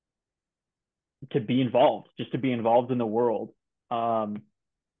be involved, just to be involved in the world. Um,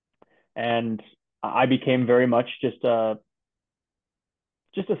 and I became very much just a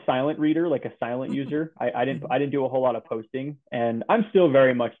silent reader, like a silent user. I didn't do a whole lot of posting, and I'm still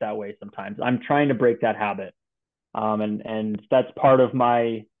very much that way sometimes. I'm trying to break that habit, and that's part of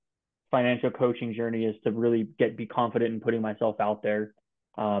my financial coaching journey is to really be confident in putting myself out there,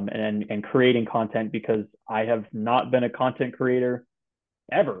 and creating content because I have not been a content creator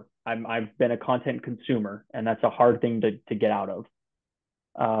ever. I've been a content consumer, and that's a hard thing to get out of.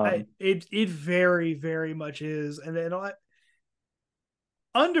 It very very much is, and then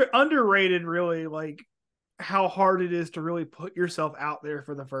underrated, really, like how hard it is to really put yourself out there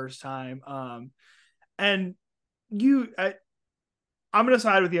for the first time. And you, I'm gonna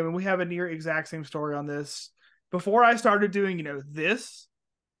side with you. I mean, we have a near exact same story on this. Before I started doing, this,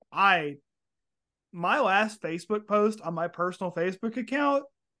 I my last Facebook post on my personal Facebook account,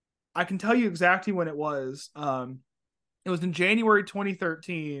 I can tell you exactly when it was. It was in January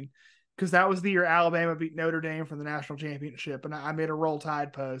 2013, because that was the year Alabama beat Notre Dame for the national championship, and I made a Roll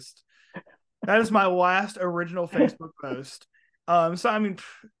Tide post. That is my last original Facebook post. So I mean,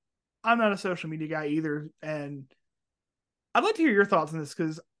 I'm not a social media guy either, and I'd like to hear your thoughts on this,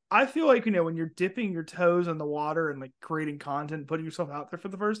 because I feel like when you're dipping your toes in the water and like creating content, putting yourself out there for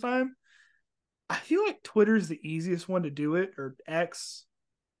the first time, I feel like Twitter's the easiest one to do it, or X.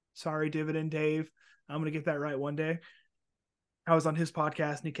 Sorry, Dividend Dave. I'm gonna get that right one day. I was on his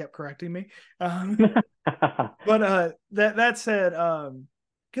podcast and he kept correcting me. But that said,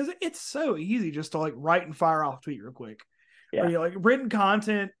 because it's so easy just to like write and fire off tweet real quick, or Yeah. like written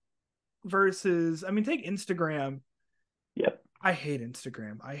content versus, I mean, take Instagram. Yep. I hate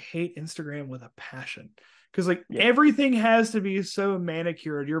Instagram. I hate Instagram with a passion, because like Yep. everything has to be so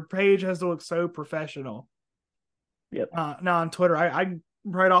manicured. Your page has to look so professional. Yep. Now on Twitter, I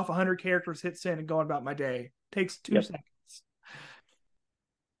write off 100 characters, hit send, and go on about my day. Takes 2 seconds. Yep.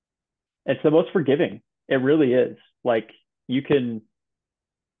 It's the most forgiving. It really is. Like you can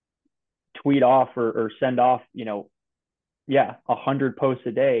tweet off or send off, 100 posts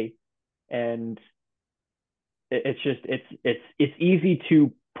a day. And it's just, it's easy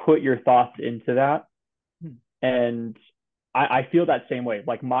to put your thoughts into that. Hmm. And I feel that same way.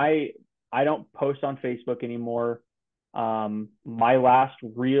 Like I don't post on Facebook anymore. My last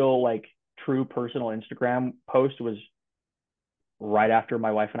real, like, true personal Instagram post was right after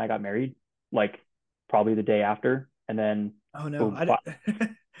my wife and I got married, like probably the day after, and then Oh no, boom, I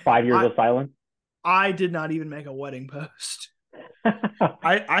didn't. 5 years I of silence. I did not even make a wedding post.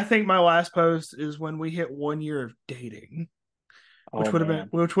 I think my last post is when we hit 1 year of dating, Oh man,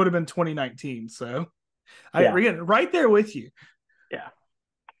 which would have been 2019. So yeah, again, right there with you. yeah.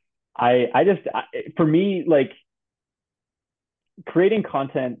 I just for me, like, creating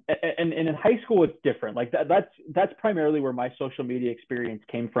content, and in high school it's different. Like that's primarily where my social media experience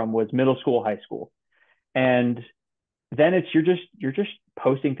came from, was middle school, high school. And then you're just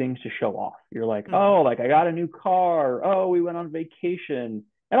posting things to show off. You're like, Mhm. oh, like, I got a new car, oh, we went on vacation,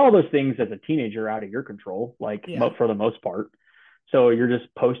 and all those things as a teenager are out of your control, like, Yeah. for the most part. So you're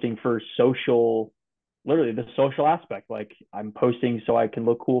just posting for social, literally the social aspect. Like, I'm posting so I can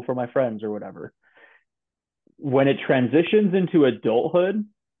look cool for my friends or whatever. When it transitions into adulthood,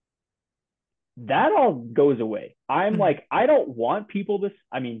 that all goes away. I'm Mhm. like, I don't want people this.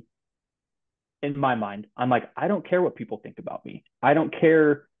 I mean, in my mind, I'm like, I don't care what people think about me. I don't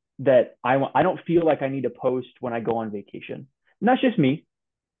care that I don't feel like I need to post when I go on vacation. And that's just me.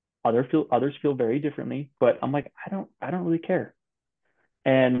 Others feel very differently, but I'm like, I don't really care.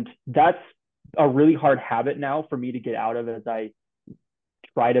 And that's a really hard habit now for me to get out of, as I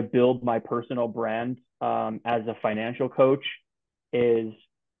try to build my personal brand, as a financial coach. Is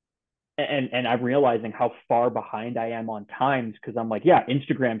And I'm realizing how far behind I am on times, because I'm like, yeah,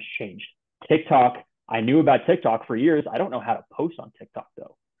 Instagram's changed. TikTok, I knew about TikTok for years. I don't know how to post on TikTok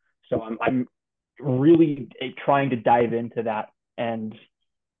though. So I'm really trying to dive into that and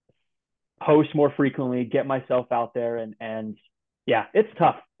post more frequently, get myself out there, and yeah, it's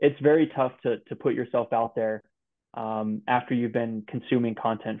tough. It's very tough to put yourself out there, after you've been consuming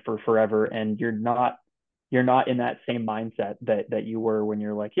content for forever, and you're not in that same mindset that you were when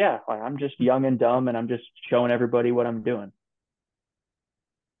you're like, yeah, I'm just young and dumb and I'm just showing everybody what I'm doing.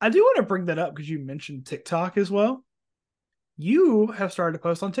 I do want to bring that up because you mentioned TikTok as well. You have started to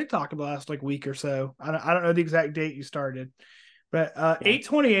post on TikTok in the last like week or so. I don't know the exact date you started, but Yeah.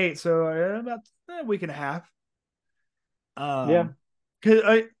 8/28, so about a week and a half. Yeah.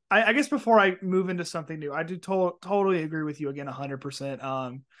 Because I guess before I move into something new, I do totally agree with you again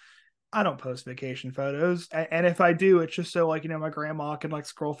 100%. I don't post vacation photos, and if I do, it's just so, like, my grandma can like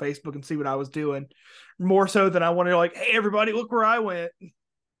scroll Facebook and see what I was doing, more so than I want to, like, hey everybody, look where I went.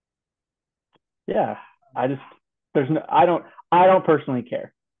 Yeah. I just, there's no, I don't personally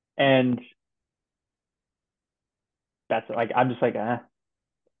care. And that's like, I'm just like,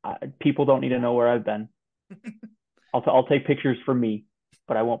 people don't need to know where I've been. I'll take pictures for me,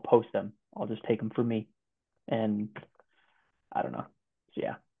 but I won't post them. I'll just take them for me. And I don't know. So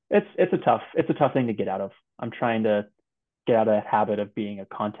yeah, it's a tough thing to get out of. I'm trying to get out of that habit of being a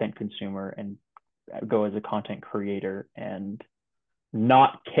content consumer and go as a content creator and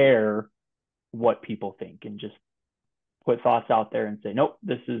not care what people think, and just put thoughts out there and say, nope,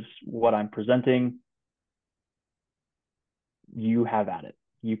 this is what I'm presenting. You have at it.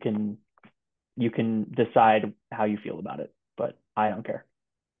 You can decide how you feel about it, but I don't care.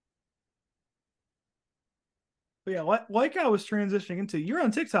 But yeah, like I was transitioning into, you're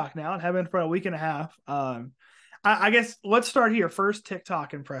on TikTok now and have been for a week and a half. I guess let's start here. First,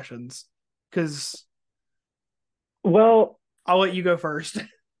 TikTok impressions, because Well, I'll let you go first.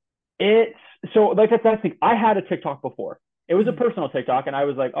 it's so, like, that's the thing. I had a TikTok before. It was a Mhm. personal TikTok, and I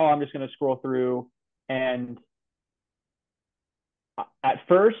was like, oh, I'm just gonna scroll through. And at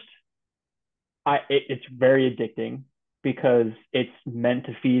first, it's very addicting, because it's meant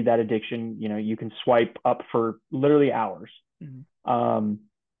to feed that addiction. You can swipe up for literally hours. Mhm. Um,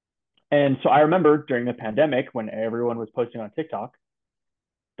 and so I remember during the pandemic, when everyone was posting on TikTok,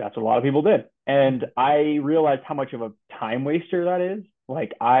 that's what a lot of people did. And Mhm. I realized how much of a time waster that is.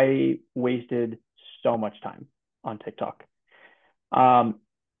 Like, I wasted so much time on TikTok. Um,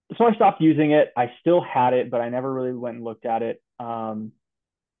 so I stopped using it. I still had it, but I never really went and looked at it.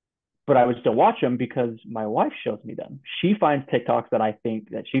 But I would still watch them because my wife shows me them. She finds TikToks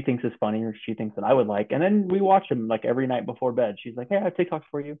that she thinks is funny, or she thinks that I would like, and then we watch them like every night before bed. She's like, "Hey, I have TikToks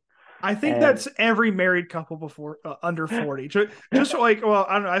for you," I think and that's every married couple before under 40. Just like, well,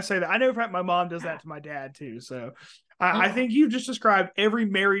 I don't know. I say that. I know my mom does that to my dad too. So I think you just described every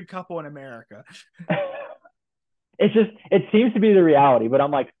married couple in America. it seems to be the reality. But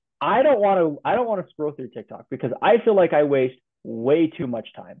I'm like, I don't want to scroll through TikTok because I feel like I waste way too much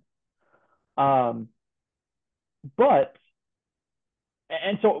time. Um, but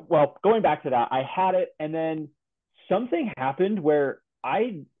and so well, going back to that, I had it, and then something happened where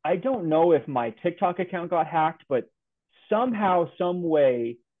I don't know if my TikTok account got hacked, but somehow, some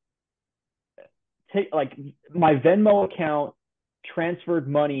way, like my Venmo account transferred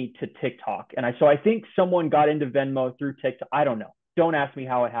money to TikTok, and I think someone got into Venmo through TikTok. I don't know. Don't ask me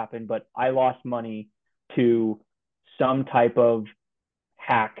how it happened, but I lost money to some type of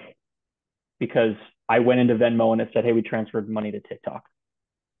hack because I went into Venmo and it said, "Hey, we transferred money to TikTok."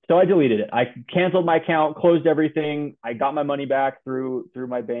 So I deleted it. I canceled my account, closed everything. I got my money back through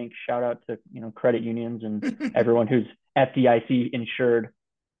my bank. Shout out to credit unions and everyone who's FDIC insured.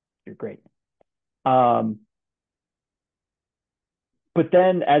 You're great. Um, but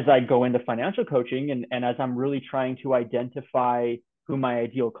then as I go into financial coaching and as I'm really trying to identify who my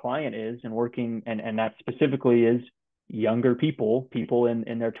ideal client is and working and that specifically is younger people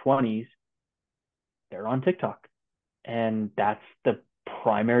in their 20s, they're on TikTok. And that's the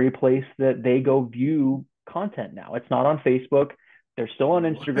primary place that they go view content now. It's not on Facebook. They're still on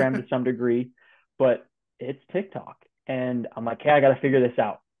Instagram to some degree, but it's TikTok. And I'm like, hey, I got to figure this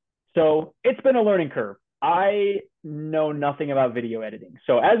out. So it's been a learning curve. I know nothing about video editing.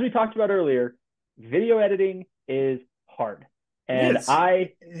 So as we talked about earlier, video editing is hard. It And is.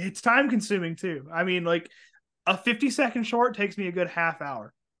 It's time consuming too. I mean, like a 50-second short takes me a good half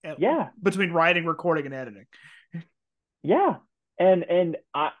hour yeah, between writing, recording, and editing. yeah. And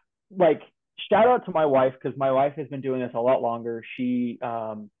I like shout out to my wife because my wife has been doing this a lot longer. She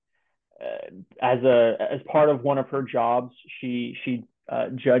as part of one of her jobs, she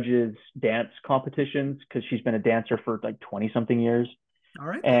judges dance competitions because she's been a dancer for like 20 something years. All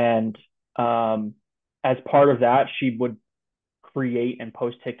right. And um, as part of that, she would create and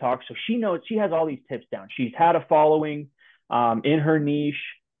post TikTok. So she knows she has all these tips down. She's had a following in her niche,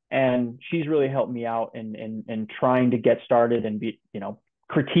 and she's really helped me out in trying to get started and be,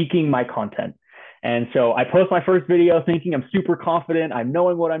 critiquing my content. And so I post my first video thinking I'm super confident, I'm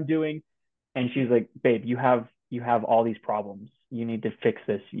knowing what I'm doing. And she's like, babe, you have all these problems. You need to fix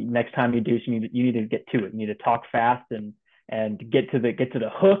this. Next time you do, you need to get to it. You need to talk fast and get to the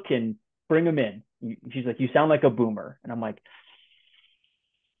hook and bring them in. She's like, you sound like a boomer. And I'm like,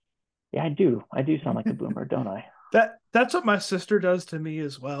 yeah, I do. I do sound like a boomer, don't I? That's what my sister does to me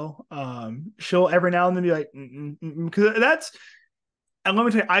as well. She'll every now and then be like, because that's. And let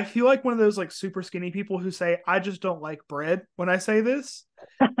me tell you, I feel like one of those like super skinny people who say, "I just don't like bread." When I say this,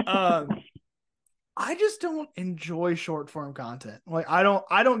 I just don't enjoy short form content. Like I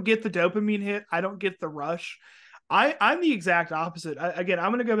don't get the dopamine hit. I don't get the rush. I'm the exact opposite. Again,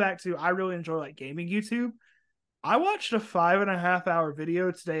 I'm gonna go back to I really enjoy like gaming YouTube. I watched a 5.5 hour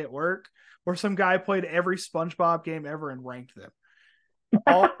video today at work where some guy played every SpongeBob game ever and ranked them.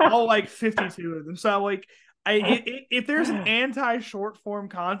 All like 52 of them. So like if there's an anti short form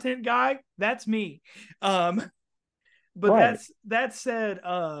content guy, that's me. But Right. that said,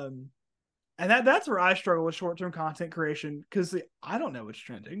 and that's where I struggle with short term content creation because I don't know what's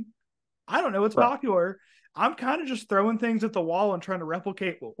trending. I don't know what's Right. popular. I'm kind of just throwing things at the wall and trying to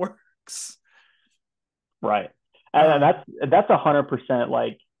replicate what works. Right. And Um, that's 100%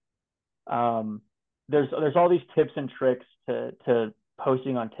 like um there's all these tips and tricks to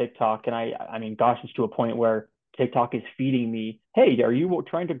posting on TikTok, and I mean, gosh, it's to a point where TikTok is feeding me, hey, are you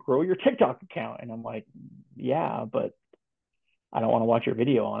trying to grow your TikTok account? And I'm like, yeah, but I don't want to watch your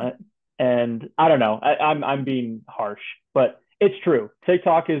video on it. And I don't know, I'm being harsh, but it's true.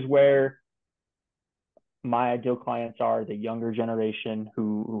 TikTok is where my ideal clients are, the younger generation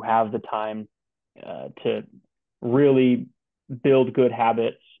who have the time to really build good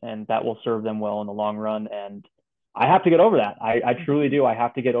habits, and that will serve them well in the long run. And I have to get over that. I truly do. I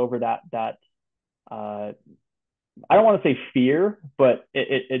have to get over that. I don't want to say fear, but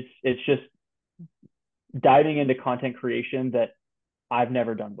it's just diving into content creation that I've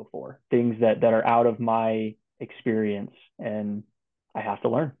never done before. Things that are out of my experience, and I have to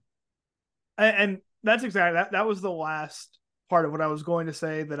learn. and that's exactly that was the last part of what I was going to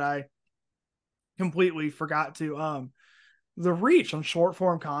say that I completely forgot to the reach on short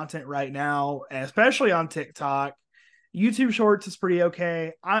form content right now, especially on TikTok. YouTube Shorts is pretty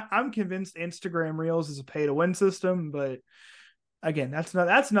okay. I'm convinced Instagram Reels is a pay to win system, but again, that's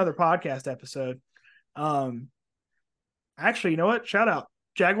another podcast episode. Um, actually, you know what? Shout out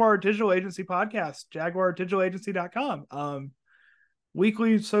Jaguar Digital Agency podcast, jaguardigitalagency.com.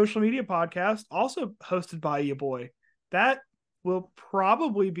 Weekly social media podcast, also hosted by you boy. That will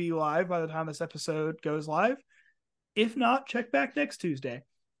probably be live by the time this episode goes live. If not, check back next Tuesday.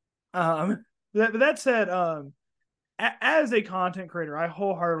 That said, as a content creator, I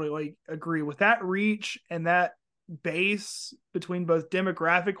wholeheartedly like agree with that reach and that base between both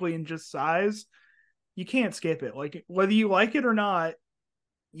demographically and just size. You can't skip it. Like whether you like it or not,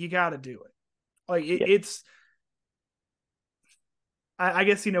 you got to do it. Like Yeah. it's. I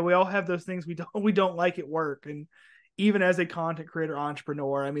guess we all have those things we don't like at work, and even as a content creator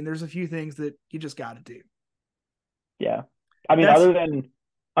entrepreneur, I mean, there's a few things that you just got to do. Yeah. I mean, That's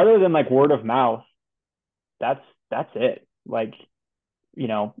other than like word of mouth, that's that's it. Like, you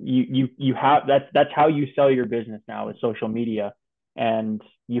have that's how you sell your business now is social media, and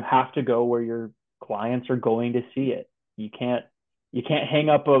you have to go where your clients are going to see it. You can't hang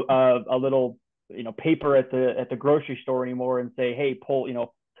up a little paper at the grocery store anymore and say, hey, pull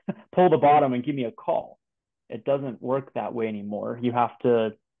the bottom and give me a call. It doesn't work that way anymore. You have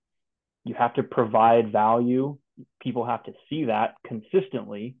to provide value. People have to see that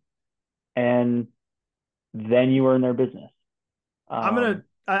consistently, and then you earn their business. I'm gonna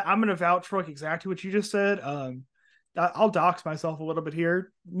um I'm gonna vouch for like exactly what you just said. I'll dox myself a little bit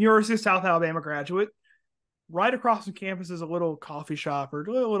here. University of South Alabama graduate. Right across from campus is a little coffee shop, or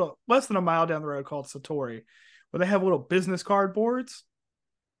a little less than a mile down the road, called Satori, where they have little business card boards.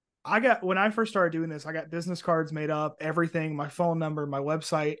 When I first started doing this, I got business cards made up, everything, my phone number, my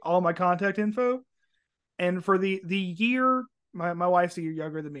website, all my contact info. And for the year, my wife's a year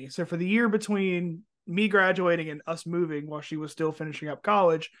younger than me. So for the year between me graduating and us moving while she was still finishing up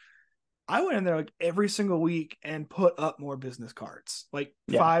college, I went in there like every single week and put up more business cards, like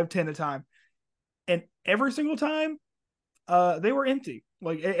yeah. 5, 10 a time. And every single time, they were empty.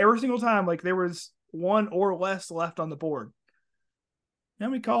 Like every single time, like there was one or less left on the board. You know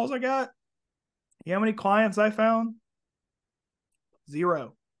how many calls I got? You know how many clients I found?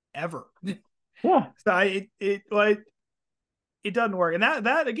 Zero, ever. Yeah. So it doesn't work. And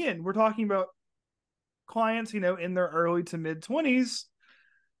that again, we're talking about clients, in their early to mid 20s,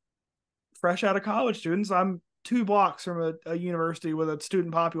 fresh out of college students. I'm 2 blocks from a university with a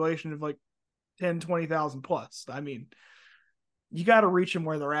student population of like 10, 20,000 plus. I mean, you got to reach them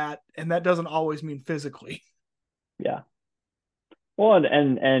where they're at, and that doesn't always mean physically. Yeah. Well,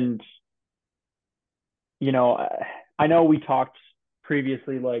 and I know we talked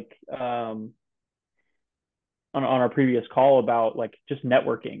previously, like, on our previous call about like just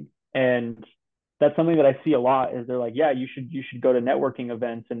networking, and that's something that I see a lot. Is they're like, yeah, you should go to networking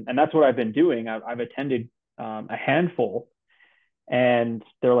events, and that's what I've been doing. I've attended a handful, and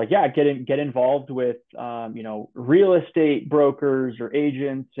they're like, yeah, get involved with real estate brokers or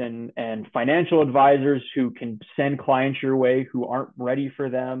agents and financial advisors who can send clients your way who aren't ready for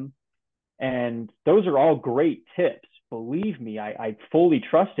them. And those are all great tips. Believe me, I fully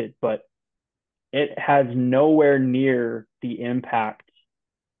trust it, but it has nowhere near the impact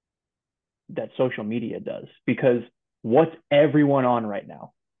that social media does, because what's everyone on right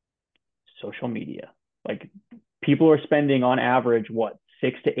now? Social media. Like, people are spending on average, what,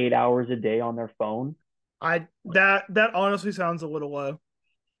 6 to 8 hours a day on their phone. That honestly sounds a little low.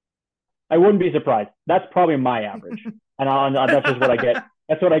 I wouldn't be surprised. That's probably my average, and that's just what I get.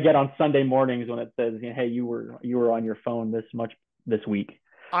 That's what I get on Sunday mornings when it says, "Hey, you were on your phone this much this week."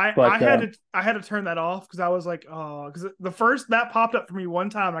 I But had to turn that off because I was like, oh, because the first that popped up for me one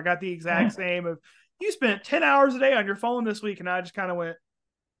time, I got the exact same of, you spent 10 hours a day on your phone this week, and I just kind of went,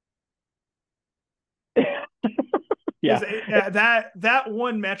 because yeah, that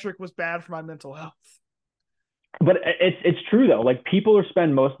one metric was bad for my mental health. but it's true though. Like, people are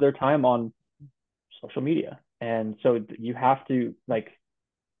spend most of their time on social media, and so you have to, like,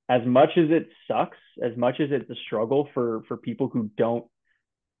 as much as it sucks, as much as it's a struggle for people who don't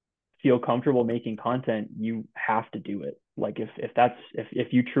feel comfortable making content, you have to do it. Like,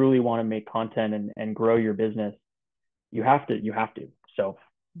 if you truly want to make content and grow your business, you have to. So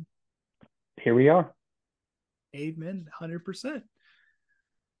here we are. Amen, 100%.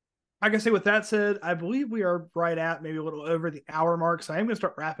 Like I say, with that said, I believe we are right at maybe a little over the hour mark, so I am going to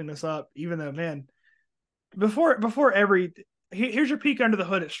start wrapping this up. Even though, man, before every here's your peek under the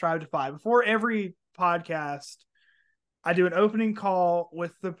hood at Strive to Five. Before every podcast, I do an opening call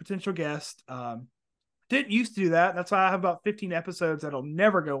with the potential guest. Didn't used to do that. That's why I have about 15 episodes that'll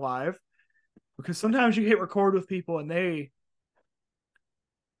never go live, because sometimes you hit record with people and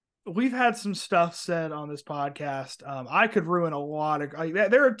we've had some stuff said on this podcast. I could ruin a lot of, like,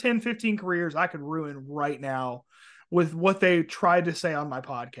 there are 10, 15 careers I could ruin right now with what they tried to say on my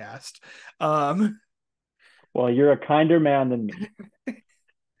podcast. Well, you're a kinder man than me.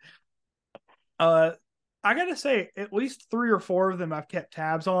 uh, I gotta say, at least 3 or 4 of them I've kept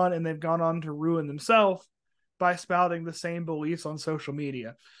tabs on, and they've gone on to ruin themselves by spouting the same beliefs on social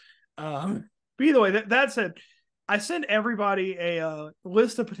media. But either way, that said, I send everybody a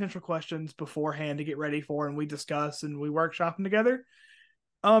list of potential questions beforehand to get ready for, and we discuss and we workshop them together.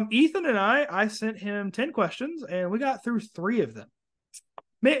 Ethan and I sent him 10 questions, and we got through 3 of them,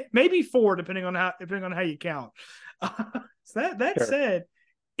 maybe 4, depending on how you count. So that Sure. said,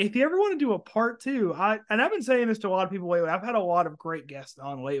 if you ever want to do a part 2, I've been saying this to a lot of people lately. I've had a lot of great guests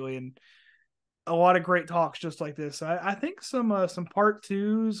on lately, and a lot of great talks just like this. I think some part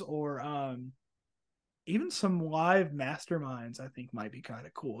 2s, or even some live masterminds, I think might be kind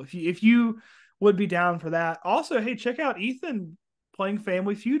of cool. If you would be down for that. Also, hey, check out Ethan playing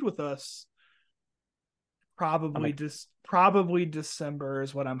Family Feud with us. I'm ex- Probably December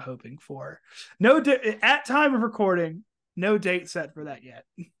is what I'm hoping for. At time of recording, no date set for that yet.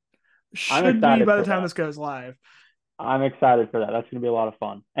 I'm Should be excited by the for time that. this goes live. I'm excited for that. That's going to be a lot of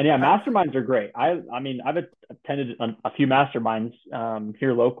fun. And yeah, I, masterminds are great. I mean, I've attended a few masterminds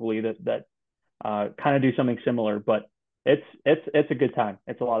here locally that kind of do something similar, but it's a good time.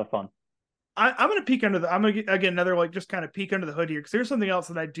 It's a lot of fun. I'm gonna peek under the. I'm gonna get, again, another like just kind of peek under the hood here, because there's something else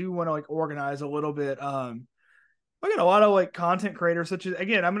that I do want to like organize a little bit. I got a lot of like content creators, such as,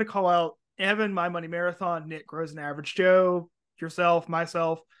 again, I'm gonna call out Evan, My Money Marathon, Nick Grows an Average Joe, yourself,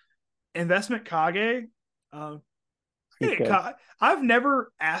 myself, Investment Kage. Um, He's good. I've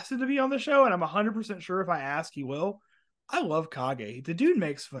never asked him to be on the show, and I'm 100% sure if I ask, he will. I love Kage. The dude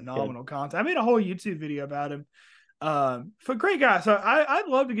makes He's good. phenomenal content. I made a whole YouTube video about him. For great guy. So I'd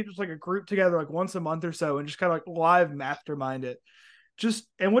love to get just like a group together like once a month or so and just kind of like live mastermind it. Just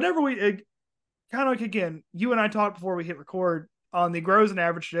and whatever kind of like, again, you and I talked before we hit record on the Grows and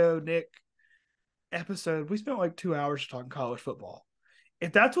Average Joe Nick episode. We spent like 2 hours talking college football.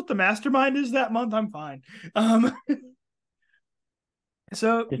 If that's what the mastermind is that month, I'm fine. Um,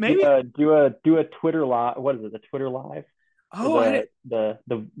 so Just maybe. do a Twitter live. What is it? The Twitter live or Oh, I did.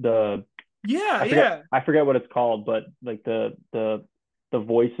 the Yeah, yeah, I forget what it's called, but like the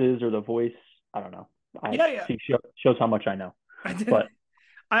voices or the voice. I don't know. I yeah, yeah. see shows how much I know. I did. But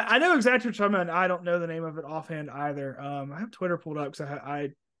I know exactly what you're talking about. I don't know the name of it offhand either. I have Twitter pulled up because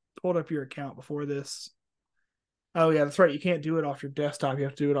I pulled up your account before this. Oh yeah, that's right. You can't do it off your desktop. You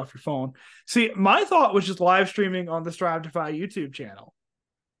have to do it off your phone. See, my thought was just live streaming on the Strive2Fi YouTube channel,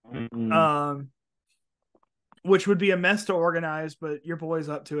 mm, um, which would be a mess to organize, but your boy's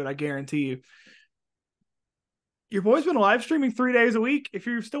up to it. I guarantee you. Your boy's been live streaming 3 days a week. If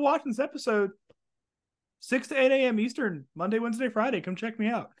you're still watching this episode, 6 to 8 a.m. Eastern, Monday, Wednesday, Friday. Come check me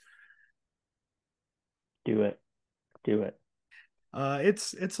out. do it. Do it.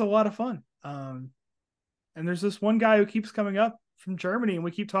 It's a lot of fun. And there's this one guy who keeps coming up from Germany, and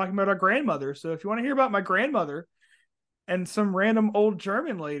we keep talking about our grandmother. So if you want to hear about my grandmother and some random old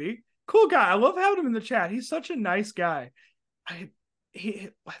German lady, cool guy. I love having him in the chat. He's such a nice guy. I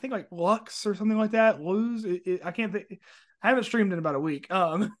think like Lux or something like that. Lose. I can't think. I haven't streamed in about a week.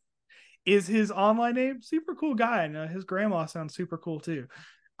 Is his online name? Super cool guy, and his grandma sounds super cool too.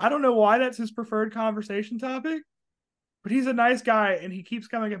 I don't know why that's his preferred conversation topic, but he's a nice guy, and he keeps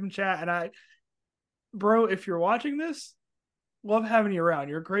coming up in chat. And bro, if you're watching this, love having you around.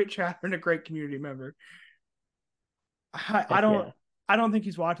 You're a great chatter and a great community member. I Heck don't yeah. I don't think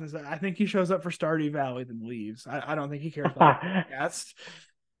he's watching this. I think he shows up for Stardew Valley then leaves. I don't think he cares about the podcast.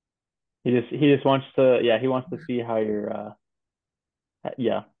 He just wants to he wants to see how you're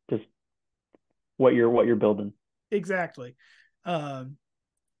just what you're building. Exactly. Um,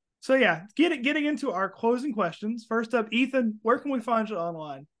 so yeah, getting into our closing questions. First up, Ethan, where can we find you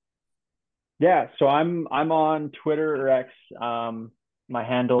online? Yeah, so I'm on Twitter or X. My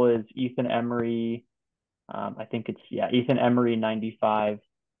handle is Ethan Emery. I think it's Ethan Emery 95.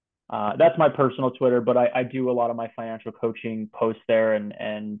 That's my personal Twitter, but I do a lot of my financial coaching posts there,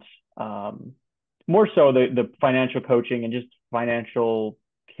 and more so the financial coaching and just financial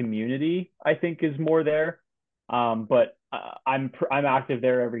community I think is more there. But I'm active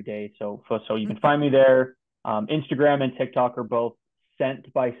there every day, so you can find me there. Instagram and TikTok are both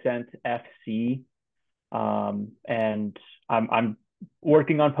Cent by Cent FC, and I'm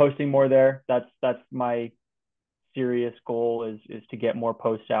working on posting more there. That's my serious goal is to get more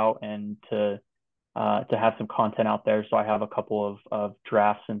posts out and to have some content out there. So I have a couple of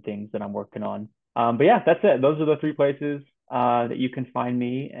drafts and things that I'm working on. But yeah, that's it. Those are the 3 places that you can find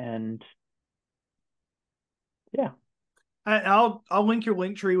me. And yeah, I'll link your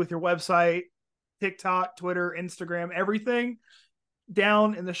link tree with your website, TikTok, Twitter, Instagram, everything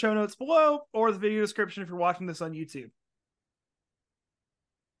down in the show notes below or the video description if you're watching this on YouTube.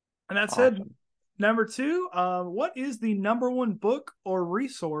 And that said, awesome. number 2, what is the number 1 book or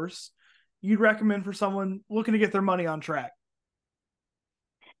resource you'd recommend for someone looking to get their money on track?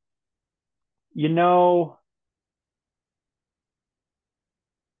 You know,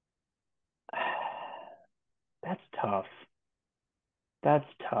 that's tough. That's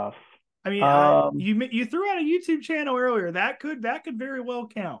tough. I mean, Um, you threw out a YouTube channel earlier. That could very well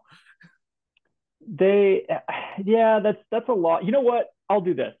count. they, yeah, that's a lot. You know what? I'll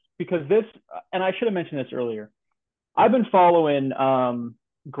do this because this, and I should have mentioned this earlier. I've been following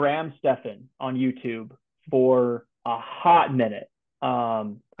Graham Stephan on YouTube for a hot minute.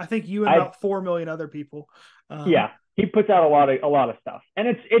 I think you and I about 4 million other people. Yeah, he puts out a lot of stuff, and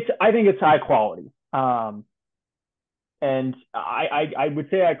it's I think it's high quality. And I would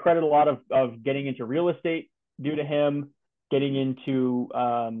say I credit a lot of getting into real estate due to him, getting into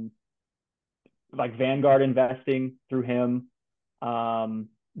like Vanguard investing through him.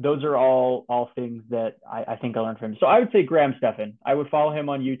 Those are all things that I think I learned from him. So I would say Graham Stephan. I would follow him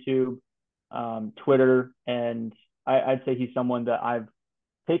on YouTube, Twitter, and I'd say he's someone that I've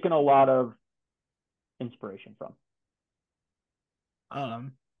taken a lot of inspiration from.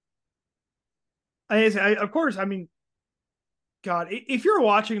 Um, of course, I mean, God, if you're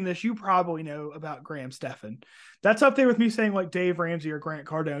watching this, you probably know about Graham Stephan. That's up there with me saying like Dave Ramsey or Grant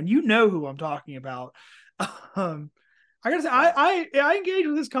Cardone. You know who I'm talking about. Um, I gotta say, Yeah. I engage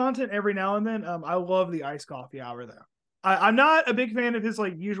with his content every now and then. I love the Iced Coffee Hour though. I'm not a big fan of his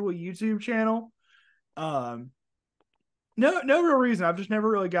like usual YouTube channel. Um, no real reason. I've just never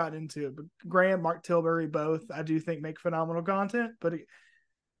really gotten into it. But Graham, Mark Tilbury, both I do think make phenomenal content. But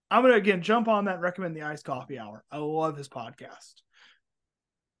I'm gonna again jump on that and recommend the Iced Coffee Hour. I love his podcast.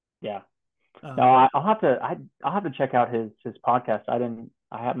 Yeah. No, Um, I'll have to check out his podcast. I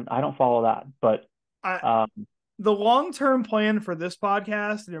don't follow that, but I um, the long term plan for this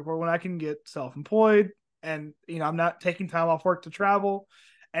podcast, when I can get self employed and I'm not taking time off work to travel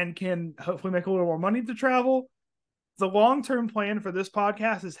and can hopefully make a little more money to travel. The long term plan for this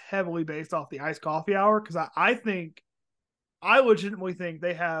podcast is heavily based off the Iced Coffee Hour because I legitimately think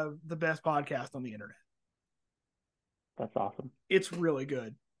they have the best podcast on the internet. that's awesome. It's really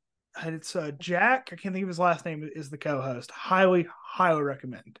good. And it's Jack. I can't think of his last name. Is the co-host. Highly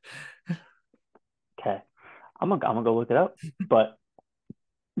recommend. Okay, I'm gonna go look it up. But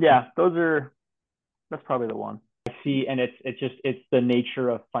yeah, that's probably the one I see, and it's the nature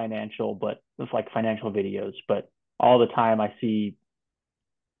of financial, but it's like financial videos. But all the time I see,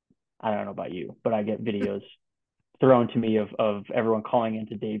 I don't know about you, but I get videos thrown to me of everyone calling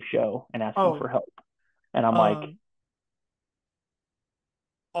into Dave's show and asking Oh, for help, and I'm like, um,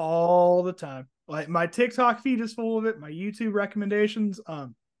 all the time. Like my TikTok feed is full of it. My YouTube recommendations.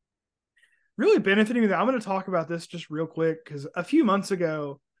 Really benefiting me. I'm going to talk about this just real quick because a few months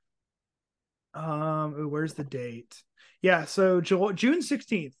ago, where's the date? Yeah, so June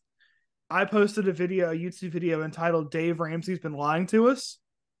 16th, I posted a YouTube video entitled "Dave Ramsey's Been Lying to Us."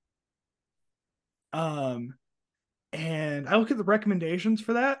 Um, and I look at the recommendations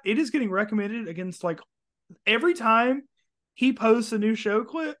for that. It is getting recommended against like every time he posts a new show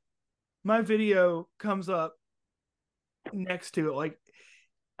clip, my video comes up next to it. Like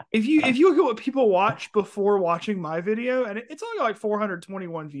if you look at what people watch before watching my video, and it's only like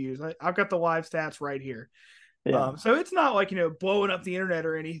 421 views. I've got the live stats right here. yeah, So it's not like blowing up the internet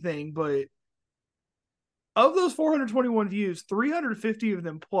or anything, but of those 421 views, 350 of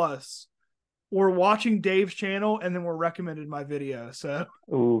them plus were watching Dave's channel and then were recommended my video. So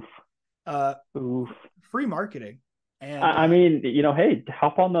oof, uh oof. free marketing. And I mean, hey,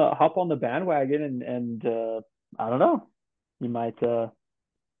 hop on the bandwagon, and I don't know, you might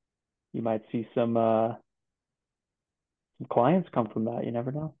you might see some clients come from that. You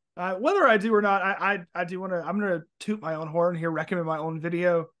never know. whether I do or not, I do want to. I'm going to toot my own horn here, recommend my own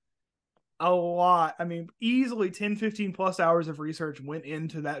video. A lot. I mean, easily 10, 15 plus hours of research went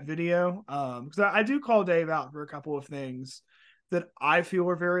into that video. Because I do call Dave out for a couple of things that I feel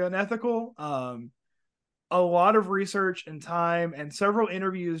are very unethical. A lot of research and time and several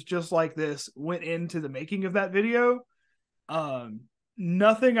interviews just like this went into the making of that video.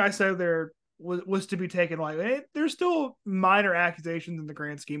 Nothing I said there was to be taken lightly. There's still minor accusations in the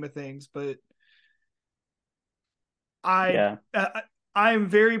grand scheme of things, but I Yeah, I am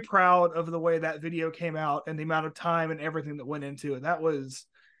very proud of the way that video came out and the amount of time and everything that went into it. That was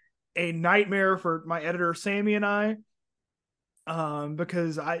a nightmare for my editor Sammy and I,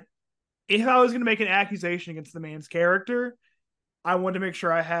 because if I was going to make an accusation against the man's character, I wanted to make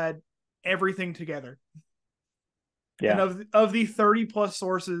sure I had everything together. And yeah, of the 30 plus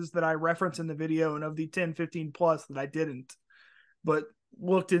sources that I reference in the video, and of the 10, 15 plus that I didn't, but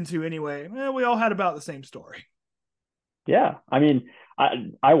looked into anyway, we all had about the same story. yeah. I mean,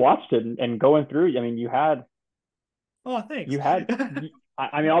 I watched it, and going through. I mean, Oh, thanks. you had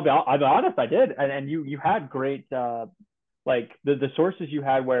I mean, I'll be honest, I did, and you had great like the sources you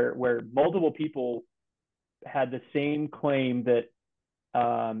had where multiple people had the same claim that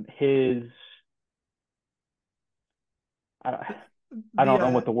his I The don't know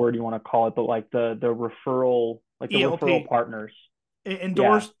what the word you want to call it, but like the referral, like the referral ELP, partners.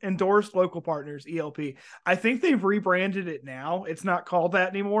 Yeah, endorsed local partners, ELP. I think they've rebranded it now. It's not called that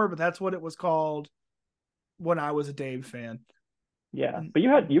anymore, but that's what it was called when I was a Dave fan. yeah. And But you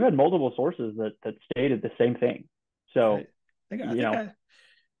had multiple sources that stated the same thing. I So, think I you think know,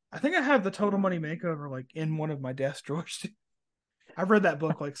 I think I have the Total Money Makeover like in one of my desk drawers. I've read that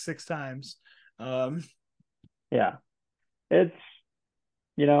book like 6 times. Um, yeah, it's,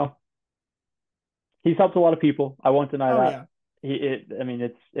 you know, he's helped a lot of people. I won't deny oh that. yeah, I mean,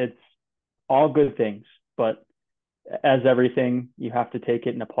 it's all good things, but as everything, you have to take it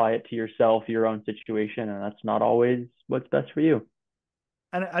and apply it to yourself, your own situation, and that's not always what's best for you.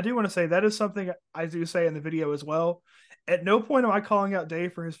 and I do want to say that is something I do say in the video as well. At no point am I calling out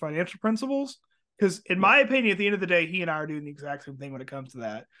Dave for his financial principles, because in Yeah, my opinion, at the end of the day, he and I are doing the exact same thing when it comes to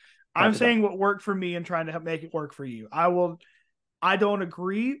that. I'm 100%. saying what worked for me and trying to help make it work for you. I don't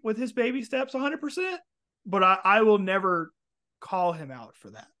agree with his baby steps 100%, but I will never call him out for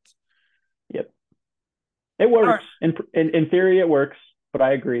that. Yep. It All right. works. In theory, it works, but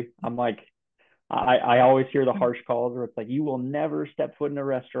I agree. I'm like, I always hear the harsh calls where it's like, you will never step foot in a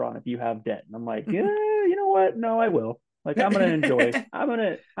restaurant if you have debt. And I'm like, yeah, you know what? No, I will. Like, I'm gonna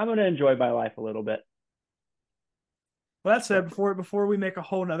enjoy my life a little bit. Well, that said, So, before we make a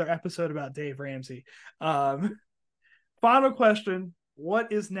whole nother episode about Dave Ramsey, um, final question: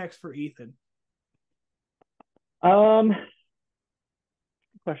 what is next for Ethan? um,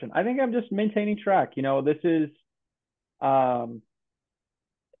 question. I think I'm just maintaining track. You know, this is um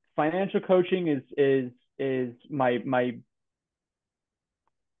financial coaching is my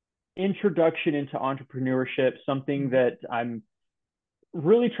introduction into entrepreneurship, something Mhm. that I'm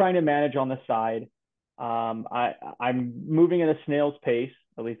really trying to manage on the side. I'm moving at a snail's pace,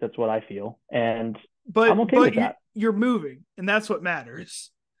 at least that's what I feel, and I'm okay But with that. you're moving, and that's what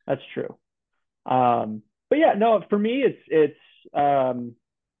matters. That's true. But yeah, no, for me, it's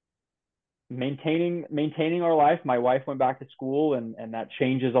maintaining our life. My wife went back to school, and that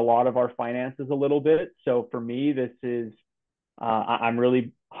changes a lot of our finances a little bit. So for me, this is I'm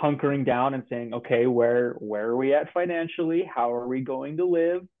really hunkering down and saying, okay, where are we at financially? How are we going to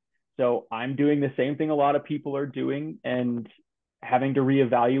live? So I'm doing the same thing a lot of people are doing and having to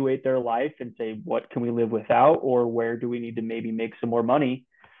reevaluate their life and say, what can we live without, or where do we need to maybe make some more money?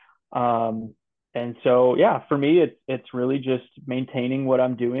 Um, and so, yeah, for me, it's really just maintaining what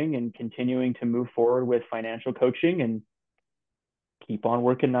I'm doing and continuing to move forward with financial coaching and keep on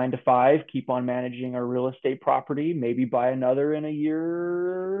working 9 to 5, keep on managing our real estate property, maybe buy another in a year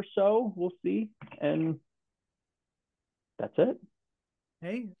or so. We'll see. And that's it.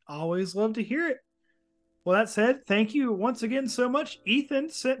 Hey, always love to hear it. Well, that said, thank you once again so much,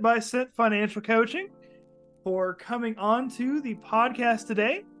 Ethan, Cent by Cent Financial Coaching, for coming on to the podcast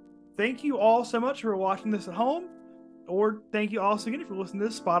today. Thank you all so much for watching this at home. Or thank you also again if you're listening to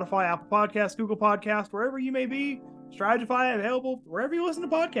this, Spotify, Apple Podcasts, Google Podcasts, wherever you may be, Strigify available, wherever you listen to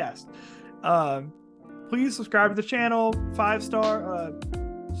podcasts. Please subscribe to the channel, 5-star.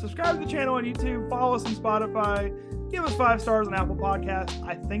 Subscribe to the channel on YouTube, follow us on Spotify, give us 5 stars on Apple Podcasts.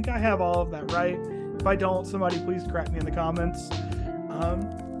 I think I have all of that right. If I don't, somebody please correct me in the comments.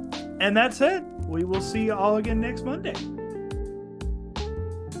 And that's it. We will see you all again next Monday.